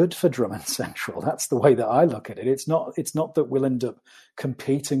is good for Drummond Central. That's the way that I look at it. It's not that we'll end up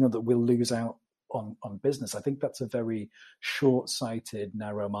competing or that we'll lose out on business. I think that's a very short-sighted,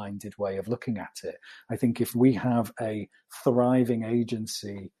 narrow-minded way of looking at it. I think if we have a thriving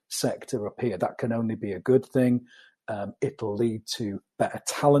agency sector up here, that can only be a good thing. It'll lead to better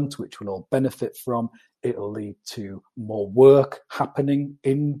talent, which we'll all benefit from. It'll lead to more work happening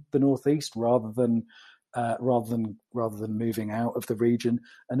in the Northeast rather than moving out of the region,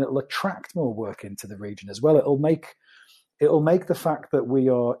 and it'll attract more work into the region as well. It'll make the fact that we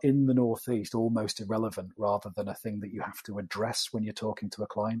are in the Northeast almost irrelevant rather than a thing that you have to address when you're talking to a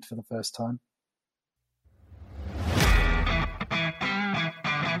client for the first time.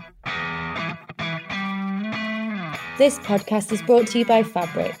 This podcast is brought to you by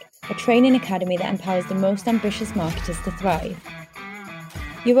Fabric, a training academy that empowers the most ambitious marketers to thrive.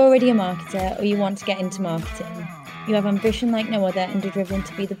 You're already a marketer or you want to get into marketing. You have ambition like no other and are driven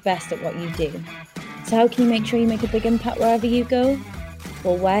to be the best at what you do. So how can you make sure you make a big impact wherever you go?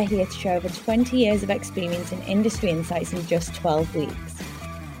 Well, we're here to share over 20 years of experience in industry insights in just 12 weeks.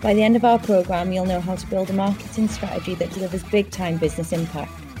 By the end of our programme, you'll know how to build a marketing strategy that delivers big-time business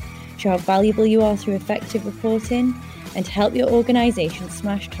impact, show how valuable you are through effective reporting, and to help your organisation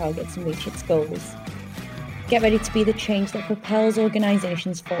smash targets and reach its goals. Get ready to be the change that propels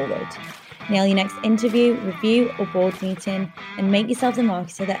organisations forward. Nail your next interview, review or board meeting and make yourself the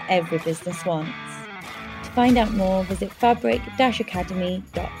marketer that every business wants. To find out more, visit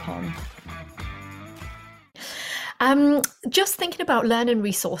fabric-academy.com. Just thinking about learning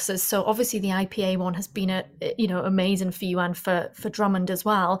resources. So obviously the IPA one has been amazing for you and for Drummond as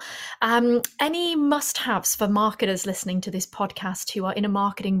well. Any must-haves for marketers listening to this podcast who are in a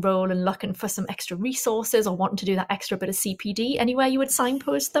marketing role and looking for some extra resources or wanting to do that extra bit of CPD? Anywhere you would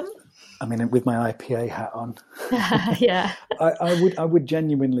signpost them? I mean, with my IPA hat on, yeah, I would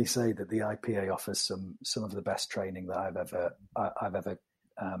genuinely say that the IPA offers some of the best training that I've ever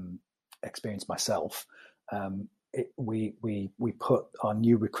experienced myself. We put our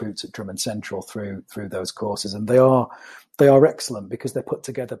new recruits at Drummond Central through those courses, and they are excellent because they're put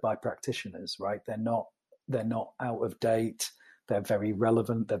together by practitioners, right? They're not out of date. They're very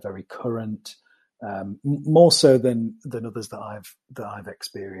relevant. They're very current, more so than others that I've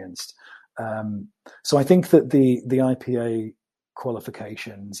experienced. So I think that the IPA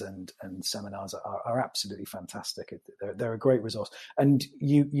qualifications and seminars are absolutely fantastic. They're a great resource, and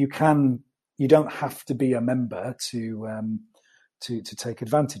you don't have to be a member to take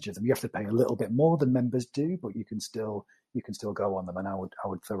advantage of them. You have to pay a little bit more than members do, but you can still go on them, and I would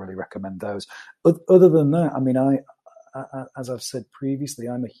thoroughly recommend those. Other than that, I mean, as I've said previously,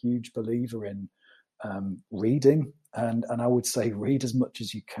 I'm a huge believer in reading, and I would say read as much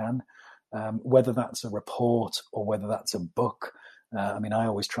as you can, whether that's a report or whether that's a book. I mean, I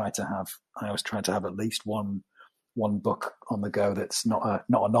always try to have at least one book on the go that's not a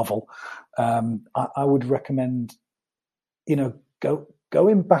novel. I would recommend,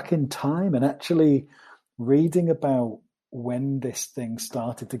 going back in time and actually reading about when this thing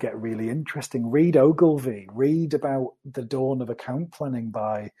started to get really interesting. Read Ogilvy, read about the dawn of account planning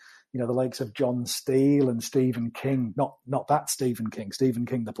by, the likes of John Steele and Stephen King, not that Stephen King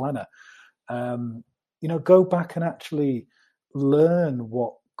the planner. Go back and actually learn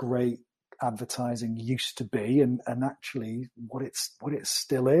what great advertising used to be and actually what it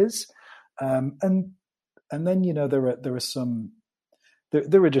still is. And then,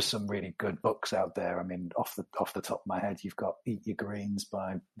 there are just some really good books out there. I mean, off the top of my head, you've got Eat Your Greens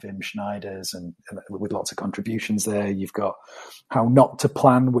by Wim Schneiders and with lots of contributions there. You've got How Not to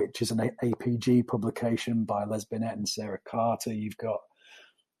Plan, which is an APG publication by Les Binet and Sarah Carter. You've got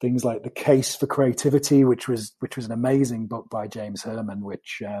things like The Case for Creativity, which was an amazing book by James Herman,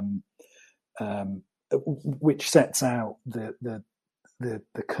 which sets out the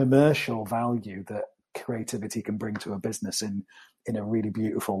commercial value that creativity can bring to a business in a really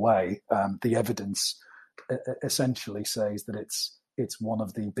beautiful way. The evidence essentially says that it's one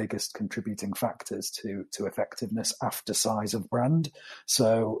of the biggest contributing factors to effectiveness after size of brand.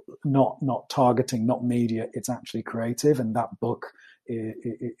 So not targeting, not media, it's actually creative. And that book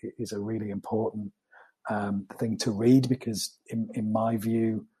is a really important thing to read because in my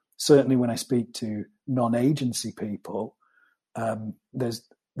view, certainly when I speak to non-agency people,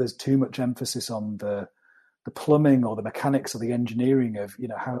 there's too much emphasis on the plumbing or the mechanics or the engineering of,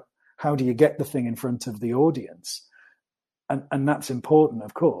 how do you get the thing in front of the audience? And that's important,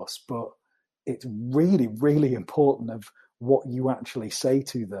 of course, but it's really, really important of what you actually say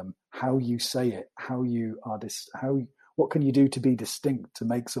to them, how you say it, what can you do to be distinct, to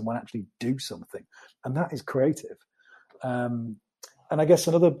make someone actually do something? And that is creative. And I guess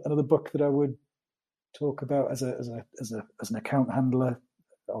another book that I would talk about as an account handler,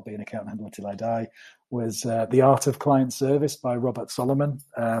 I'll be an account handler till I die, was The Art of Client Service by Robert Solomon.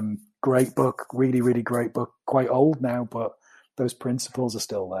 Great book, really, really great book. Quite old now, but those principles are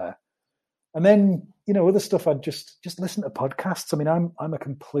still there. And then, other stuff, I'd just listen to podcasts. I mean, I'm a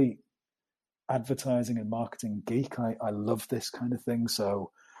complete advertising and marketing geek. I love this kind of thing.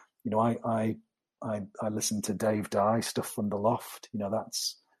 So, I listen to Dave Dye, stuff from the Loft.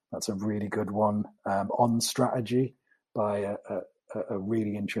 That's a really good one. On Strategy by a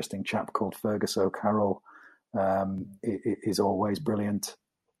really interesting chap called Fergus O'Carroll is always brilliant.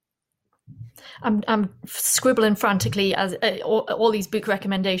 I'm scribbling frantically as all these book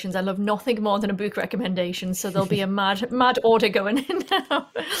recommendations. I love nothing more than a book recommendation, so there'll be a mad order going in now.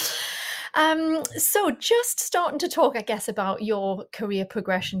 So just starting to talk, I guess, about your career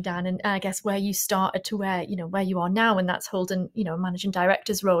progression, Dan, and I guess where you started to where you are now, and that's holding, a managing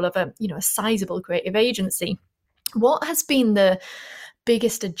director's role of a sizable creative agency. What has been the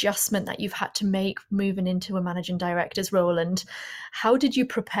biggest adjustment that you've had to make moving into a managing director's role, and how did you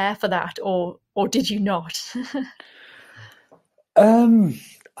prepare for that, or did you not? I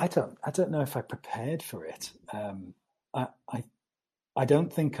don't know if I prepared for it. I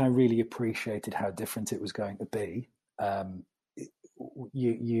don't think I really appreciated how different it was going to be.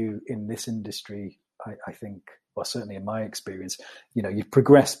 You in this industry, I think, well, certainly in my experience, you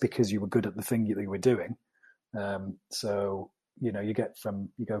progress because you were good at the thing that you were doing. So you go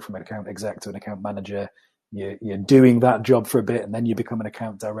from an account exec to an account manager. You're doing that job for a bit, and then you become an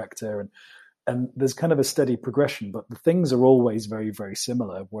account director, and there's kind of a steady progression. But the things are always very, very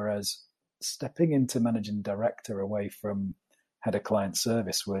similar. Whereas stepping into managing director away from head of client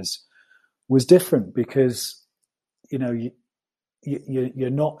service was different because you're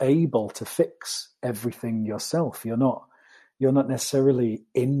not able to fix everything yourself. You're not necessarily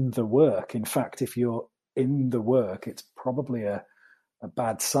in the work. In fact, if you're in the work, it's probably a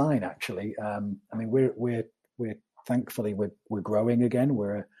bad sign, actually. I mean, we're thankfully we're growing again.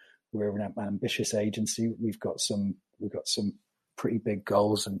 We're an ambitious agency. We've got some pretty big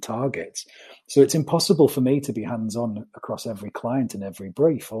goals and targets. So it's impossible for me to be hands-on across every client and every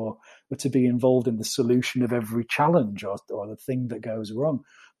brief, or to be involved in the solution of every challenge or the thing that goes wrong.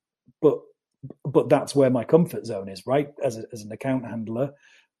 But that's where my comfort zone is, right? As an account handler,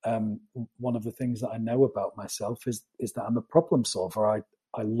 one of the things that I know about myself is that I'm a problem solver.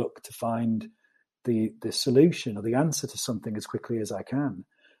 I look to find the solution or the answer to something as quickly as I can.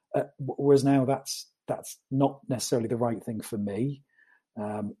 Whereas now that's not necessarily the right thing for me,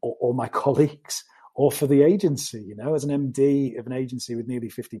 or my colleagues, or for the agency. As an MD of an agency with nearly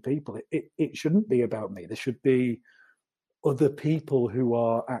 50 people, it shouldn't be about me. There should be other people who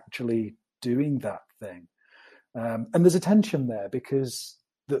are actually doing that thing. And there's a tension there because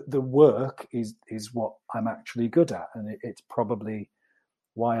the work is what I'm actually good at, and it's probably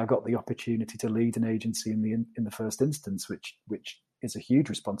why I got the opportunity to lead an agency in the first instance, which is a huge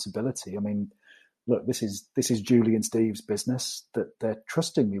responsibility. I mean, look, this is Julie and Steve's business that they're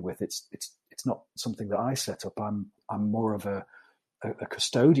trusting me with. It's not something that I set up. I'm more of a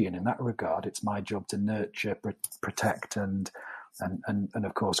custodian in that regard. It's my job to nurture, protect, and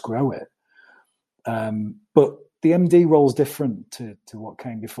of course grow it. But the MD role is different to what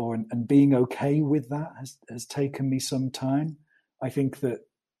came before, and being okay with that has taken me some time. I think that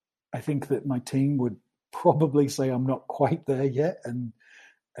my team would probably say I'm not quite there yet, and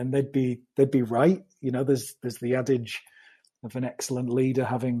they'd be right. There's the adage of an excellent leader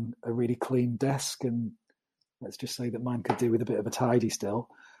having a really clean desk, and let's just say that mine could do with a bit of a tidy still.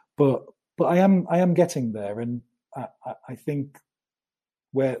 But I am getting there, and I think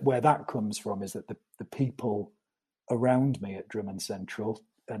where that comes from is that the people around me at Drummond Central,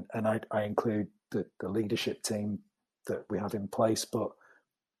 and I include the leadership team that we have in place, but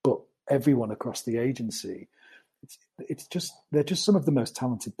everyone across the agency, they're just some of the most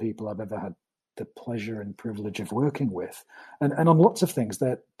talented people I've ever had the pleasure and privilege of working with, and on lots of things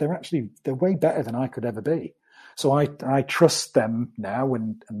they're way better than I could ever be. So I trust them now,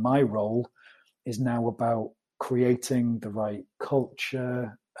 and my role is now about creating the right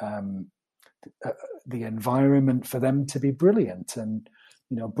culture, the environment for them to be brilliant, and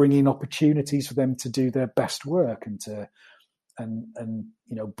bringing opportunities for them to do their best work, and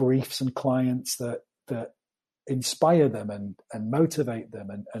briefs and clients that inspire them and motivate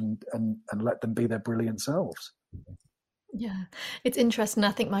them and let them be their brilliant selves. Yeah, it's interesting.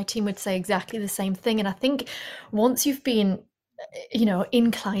 I think my team would say exactly the same thing. And I think once you've been,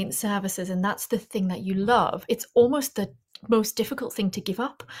 in client services, and that's the thing that you love, it's almost the most difficult thing to give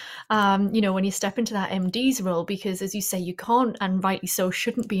up, when you step into that MD's role, because as you say, you can't, and rightly so,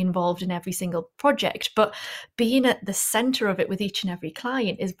 shouldn't be involved in every single project, but being at the center of it with each and every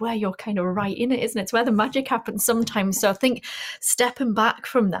client is where you're kind of right in it, isn't it? It's where the magic happens sometimes. So I think stepping back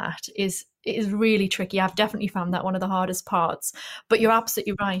from that is really tricky. I've definitely found that one of the hardest parts, but you're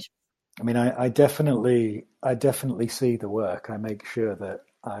absolutely right. I mean, I definitely see the work. I make sure that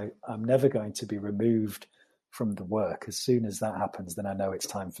I'm never going to be removed from the work. As soon as that happens, then I know it's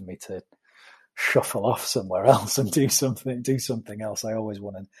time for me to shuffle off somewhere else and do something else. I always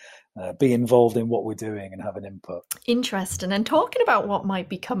want to be involved in what we're doing and have an input. Interesting. And talking about what might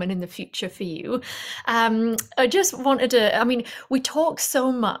be coming in the future for you, I just wanted to, I mean, we talk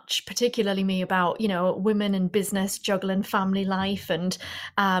so much, particularly me, about, women in business juggling family life and,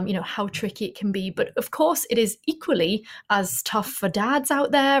 how tricky it can be. But of course, it is equally as tough for dads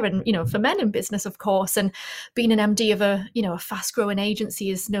out there and, for men in business, of course. And being an MD of a fast growing agency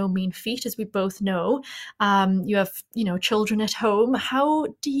is no mean feat, as we both know. You have, children at home. How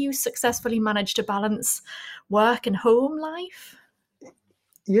do you successfully manage to balance work and home life?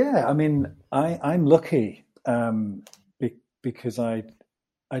 Yeah, I mean, I'm lucky because I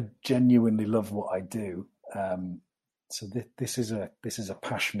genuinely love what I do. So this is a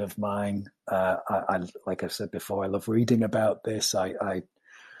passion of mine. I like I said before, I love reading about this.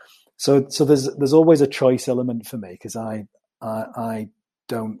 So there's always a choice element for me, because I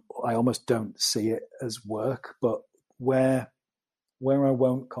almost don't see it as work, but where I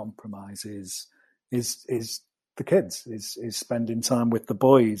won't compromise is the kids, is spending time with the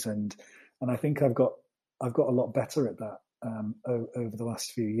boys, and I think I've got a lot better at that over the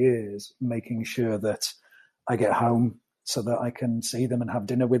last few years, making sure that I get home so that I can see them and have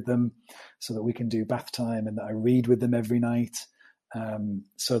dinner with them, so that we can do bath time, and that I read with them every night,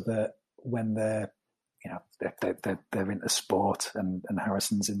 so that when they're into sport, and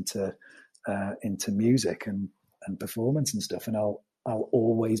Harrison's into music and performance and stuff, and I'll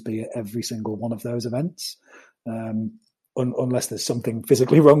always be at every single one of those events, unless there's something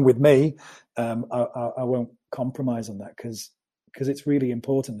physically wrong with me. I won't compromise on that, because it's really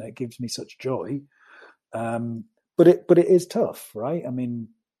important. It gives me such joy, but it is tough, right? I mean,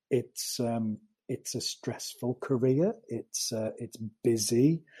 it's a stressful career. It's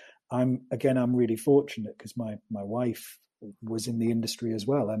busy. I'm really fortunate, because my wife was in the industry as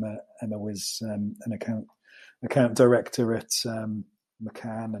well. Emma was an account director at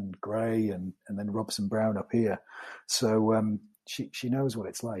McCann and Gray, and then Robson Brown up here. So she knows what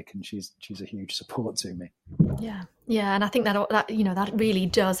it's like, and she's a huge support to me. Yeah, and I think that really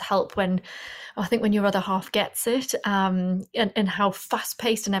does help when your other half gets it, and how fast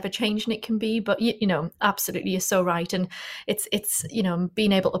paced and ever changing it can be. But absolutely, you're so right, and it's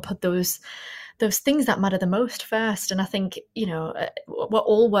being able to put those things that matter the most first. And I think we're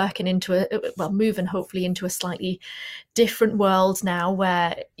all working moving hopefully into a slightly different world now,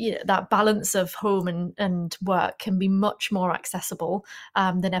 where that balance of home and work can be much more accessible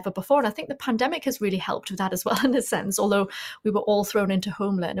than ever before. And I think the pandemic has really helped with that as well, in a sense, although we were all thrown into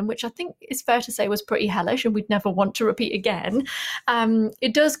home learning, which I think is fair to say was pretty hellish and we'd never want to repeat again.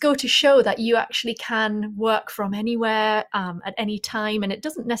 It does go to show that you actually can work from anywhere at any time, and it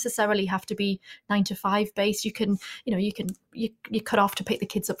doesn't necessarily have to be 9 to 5 based. You can you cut off to pick the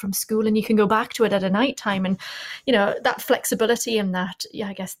kids up from school, and you can go back to it at a night time, and that flexibility and that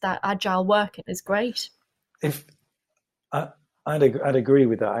agile working is great. If I'd agree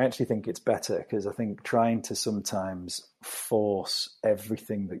with that. I actually think it's better, because I think trying to sometimes force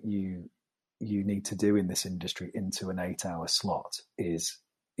everything that you need to do in this industry into an 8-hour slot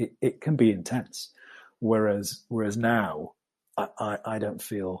it can be intense. Whereas now I don't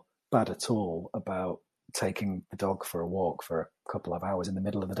feel bad at all about taking the dog for a walk for a couple of hours in the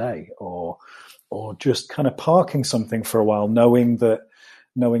middle of the day, or just kind of parking something for a while, knowing that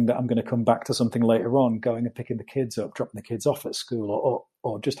I'm going to come back to something later on, going and picking the kids up, dropping the kids off at school,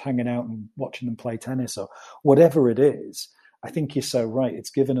 or just hanging out and watching them play tennis, or whatever it is. I think you're so right. It's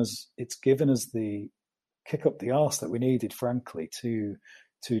given us the kick up the arse that we needed, frankly, to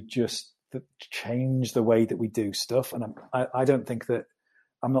just change the way that we do stuff. And I don't think that,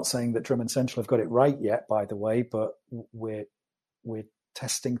 I'm not saying that Drummond Central have got it right yet, by the way, but we're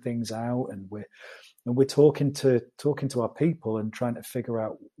testing things out, and we're talking to our people and trying to figure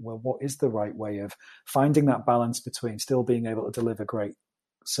out, well, what is the right way of finding that balance between still being able to deliver great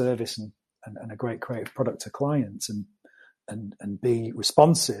service and a great creative product to clients, and be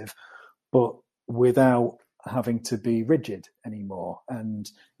responsive, but without having to be rigid anymore. And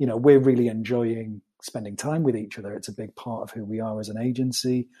we're really enjoying spending time with each other. It's a big part of who we are as an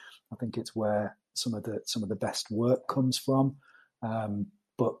agency. I think it's where some of the best work comes from.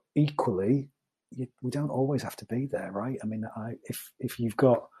 But equally, we don't always have to be there, right? I mean, if you've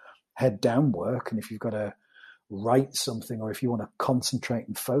got head down work, and if you've got to write something, or if you want to concentrate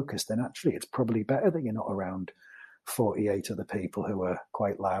and focus, then actually it's probably better that you're not around 48 other people who are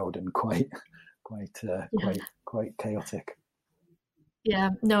quite loud and quite chaotic. Yeah,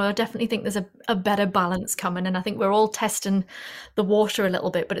 no, I definitely think there's a better balance coming, and I think we're all testing the water a little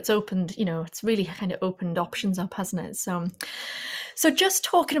bit, but it's opened, it's really kind of opened options up, hasn't it? So just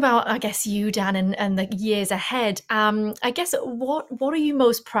talking about, I guess, you, Dan, and the years ahead, I guess what are you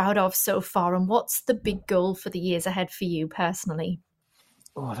most proud of so far, and what's the big goal for the years ahead for you personally?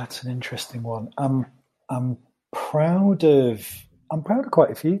 Oh, that's an interesting one. I'm proud of quite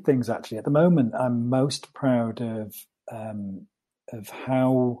a few things actually. At the moment, I'm most proud of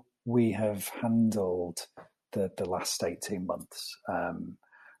how we have handled the last 18 months.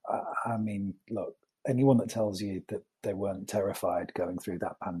 I mean, look, anyone that tells you that they weren't terrified going through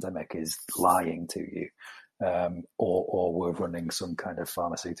that pandemic is lying to you, or were running some kind of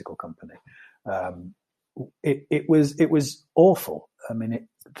pharmaceutical company. It was awful. I mean,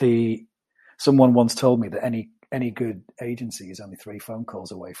 someone once told me that any good agency is only 3 phone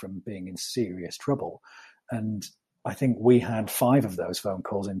calls away from being in serious trouble, and I think we had 5 of those phone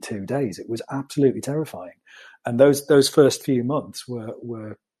calls in 2 days. It was absolutely terrifying, and those first few months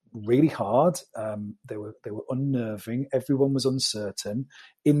were really hard. They were unnerving. Everyone was uncertain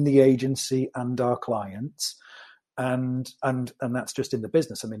in the agency and our clients. And that's just in the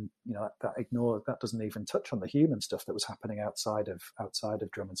business. I mean, that doesn't even touch on the human stuff that was happening outside of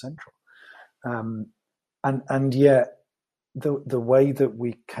Drummond Central. And yet the way that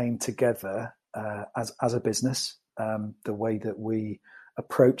we came together as a business, the way that we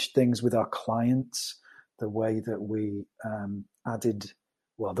approached things with our clients, the way that we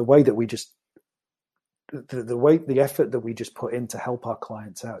the effort that we just put in to help our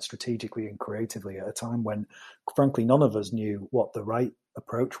clients out strategically and creatively at a time when, frankly, none of us knew what the right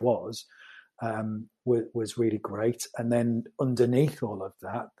approach was really great. And then underneath all of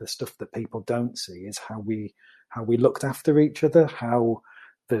that, the stuff that people don't see is how we looked after each other, how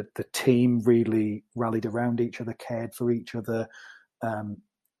the team really rallied around each other, cared for each other.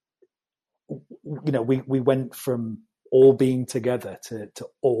 We went from all being together to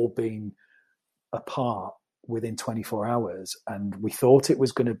all being apart within 24 hours, and we thought it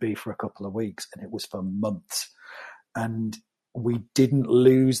was going to be for a couple of weeks, and it was for months. And we didn't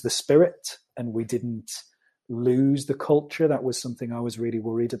lose the spirit, and we didn't lose the culture. That was something I was really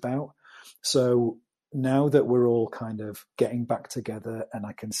worried about. So now that we're all kind of getting back together, and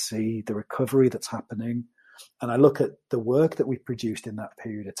I can see the recovery that's happening, and I look at the work that we produced in that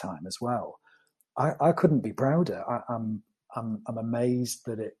period of time as well, I couldn't be prouder. I'm amazed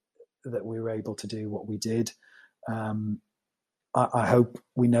that we were able to do what we did. I hope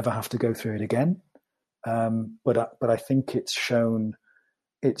we never have to go through it again. But I think it's shown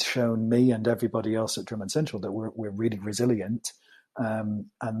me and everybody else at Drummond Central that we're really resilient,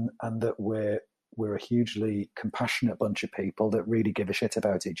 and that we're a hugely compassionate bunch of people that really give a shit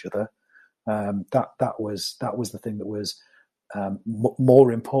about each other. That was the thing that was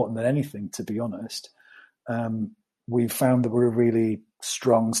more important than anything, to be honest. We've found that we're a really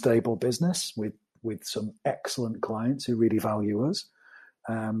strong, stable business with some excellent clients who really value us,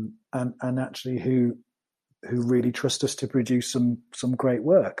 and actually who really trust us to produce some great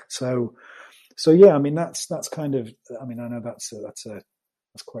work. So yeah, I mean that's kind of, I mean, I know that's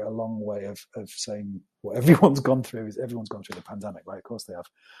quite a long way of saying what everyone's gone through. Is everyone's gone through the pandemic, right? Of course they have,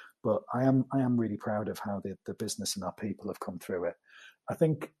 but I am really proud of how the business and our people have come through it. I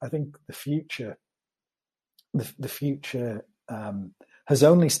think the future has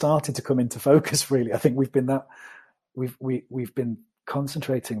only started to come into focus. Really, I think we've been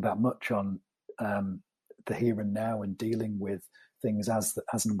concentrating that much on the here and now and dealing with things as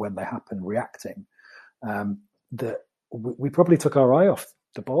and when they happen, reacting. That we probably took our eye off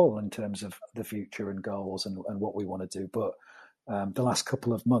the ball in terms of the future and goals and what we want to do. But the last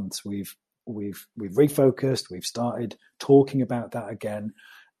couple of months, we've refocused. We've started talking about that again,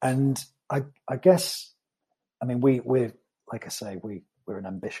 and I guess, I mean, we're like I say, we're an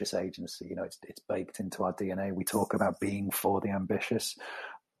ambitious agency. You know, it's baked into our DNA. We talk about being for the ambitious.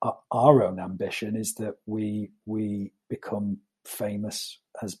 Our own ambition is that we become famous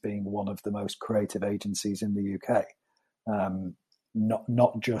as being one of the most creative agencies in the UK.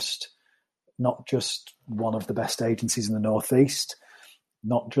 Not just one of the best agencies in the Northeast,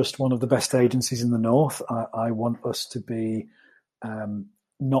 not just one of the best agencies in the North. I want us to be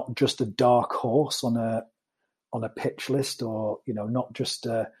not just a dark horse on a pitch list, or not just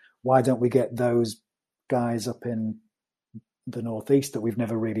why don't we get those guys up in the Northeast that we've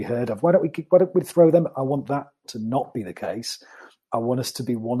never really heard of? Why don't we throw them? I want that to not be the case. I want us to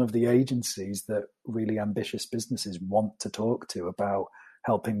be one of the agencies that really ambitious businesses want to talk to about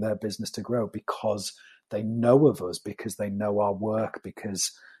helping their business to grow, because they know of us, because they know our work,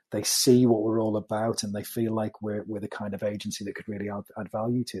 because they see what we're all about, and they feel like we're the kind of agency that could really add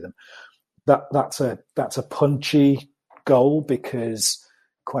value to them. That's a punchy goal, because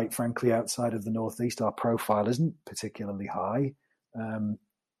quite frankly, outside of the Northeast, our profile isn't particularly high.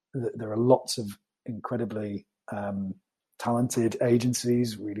 There are lots of incredibly talented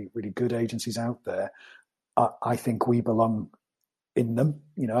agencies, really, really good agencies out there. I think we belong in them.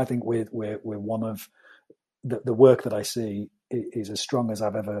 I think we're one of the work that I see is as strong as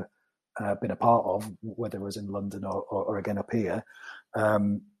I've ever been a part of, whether it was in London or again up here.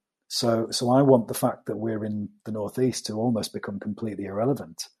 So I want the fact that we're in the Northeast to almost become completely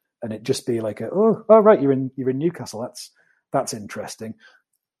irrelevant, and it just be like, oh right, you're in Newcastle. That's interesting,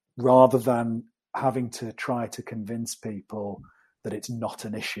 rather than having to try to convince people that it's not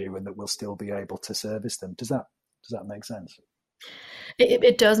an issue and that we'll still be able to service them. Does that make sense?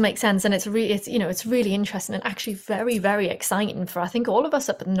 It does make sense, and it's really interesting and actually very, very exciting for, I think, all of us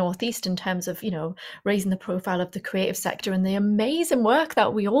up in the Northeast in terms of raising the profile of the creative sector and the amazing work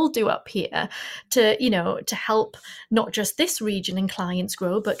that we all do up here to help not just this region and clients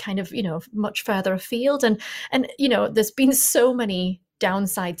grow, but kind of much further afield. And there's been so many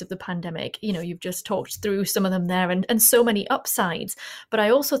downsides of the pandemic. You've just talked through some of them there, and so many upsides. But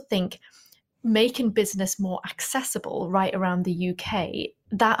I also think making business more accessible right around the UK,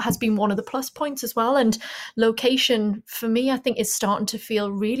 that has been one of the plus points as well. And location, for me, I think is starting to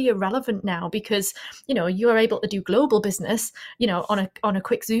feel really irrelevant now, because you are able to do global business on a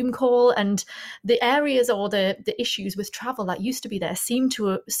quick Zoom call, and the areas or the issues with travel that used to be there seem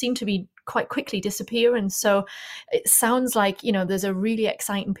to be quite quickly disappearing. So it sounds like there's a really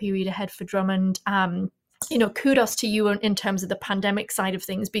exciting period ahead for Drummond. Kudos to you in terms of the pandemic side of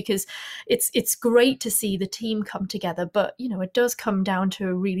things, because it's great to see the team come together, but it does come down to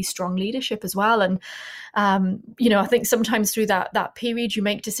a really strong leadership as well. And I think sometimes through that period you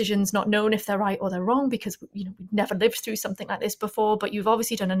make decisions not knowing if they're right or they're wrong, because we've never lived through something like this before. But you've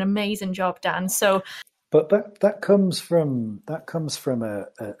obviously done an amazing job, Dan. So, but that comes from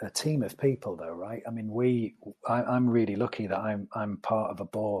a team of people, though, right? I mean, I'm really lucky that I'm part of a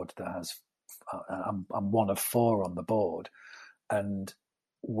board that has. I'm one of 4 on the board, and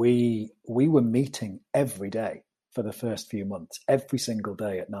we were meeting every day for the first few months. Every single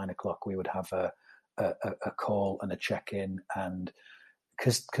day at 9:00, we would have a call and a check-in, and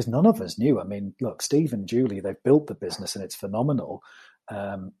because none of us knew. I mean, look, Steve and Julie, they've built the business and it's phenomenal.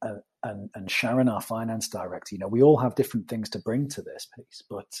 And Sharon, our finance director, we all have different things to bring to this piece,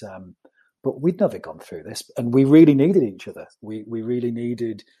 but we'd never gone through this, and we really needed each other. We really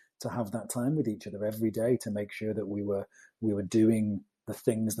needed to have that time with each other every day to make sure that we were doing the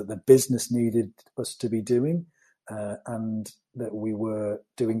things that the business needed us to be doing, and that we were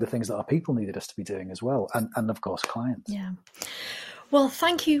doing the things that our people needed us to be doing as well, and of course clients. Yeah. Well,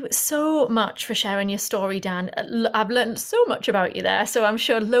 thank you so much for sharing your story, Dan. I've learned so much about you there, so I'm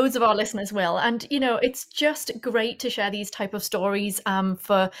sure loads of our listeners will. And, it's just great to share these type of stories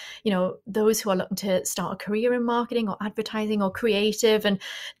for, those who are looking to start a career in marketing or advertising or creative, and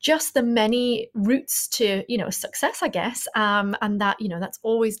just the many routes to, success, I guess. And that, that's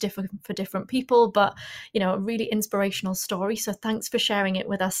always different for different people, but, a really inspirational story. So thanks for sharing it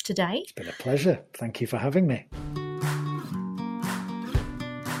with us today. It's been a pleasure. Thank you for having me.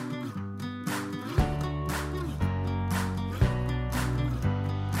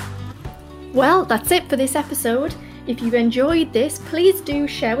 Well, that's it for this episode. If you've enjoyed this, please do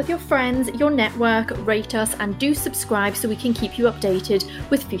share with your friends, your network, rate us, and do subscribe so we can keep you updated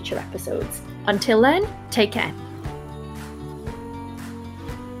with future episodes. Until then, take care.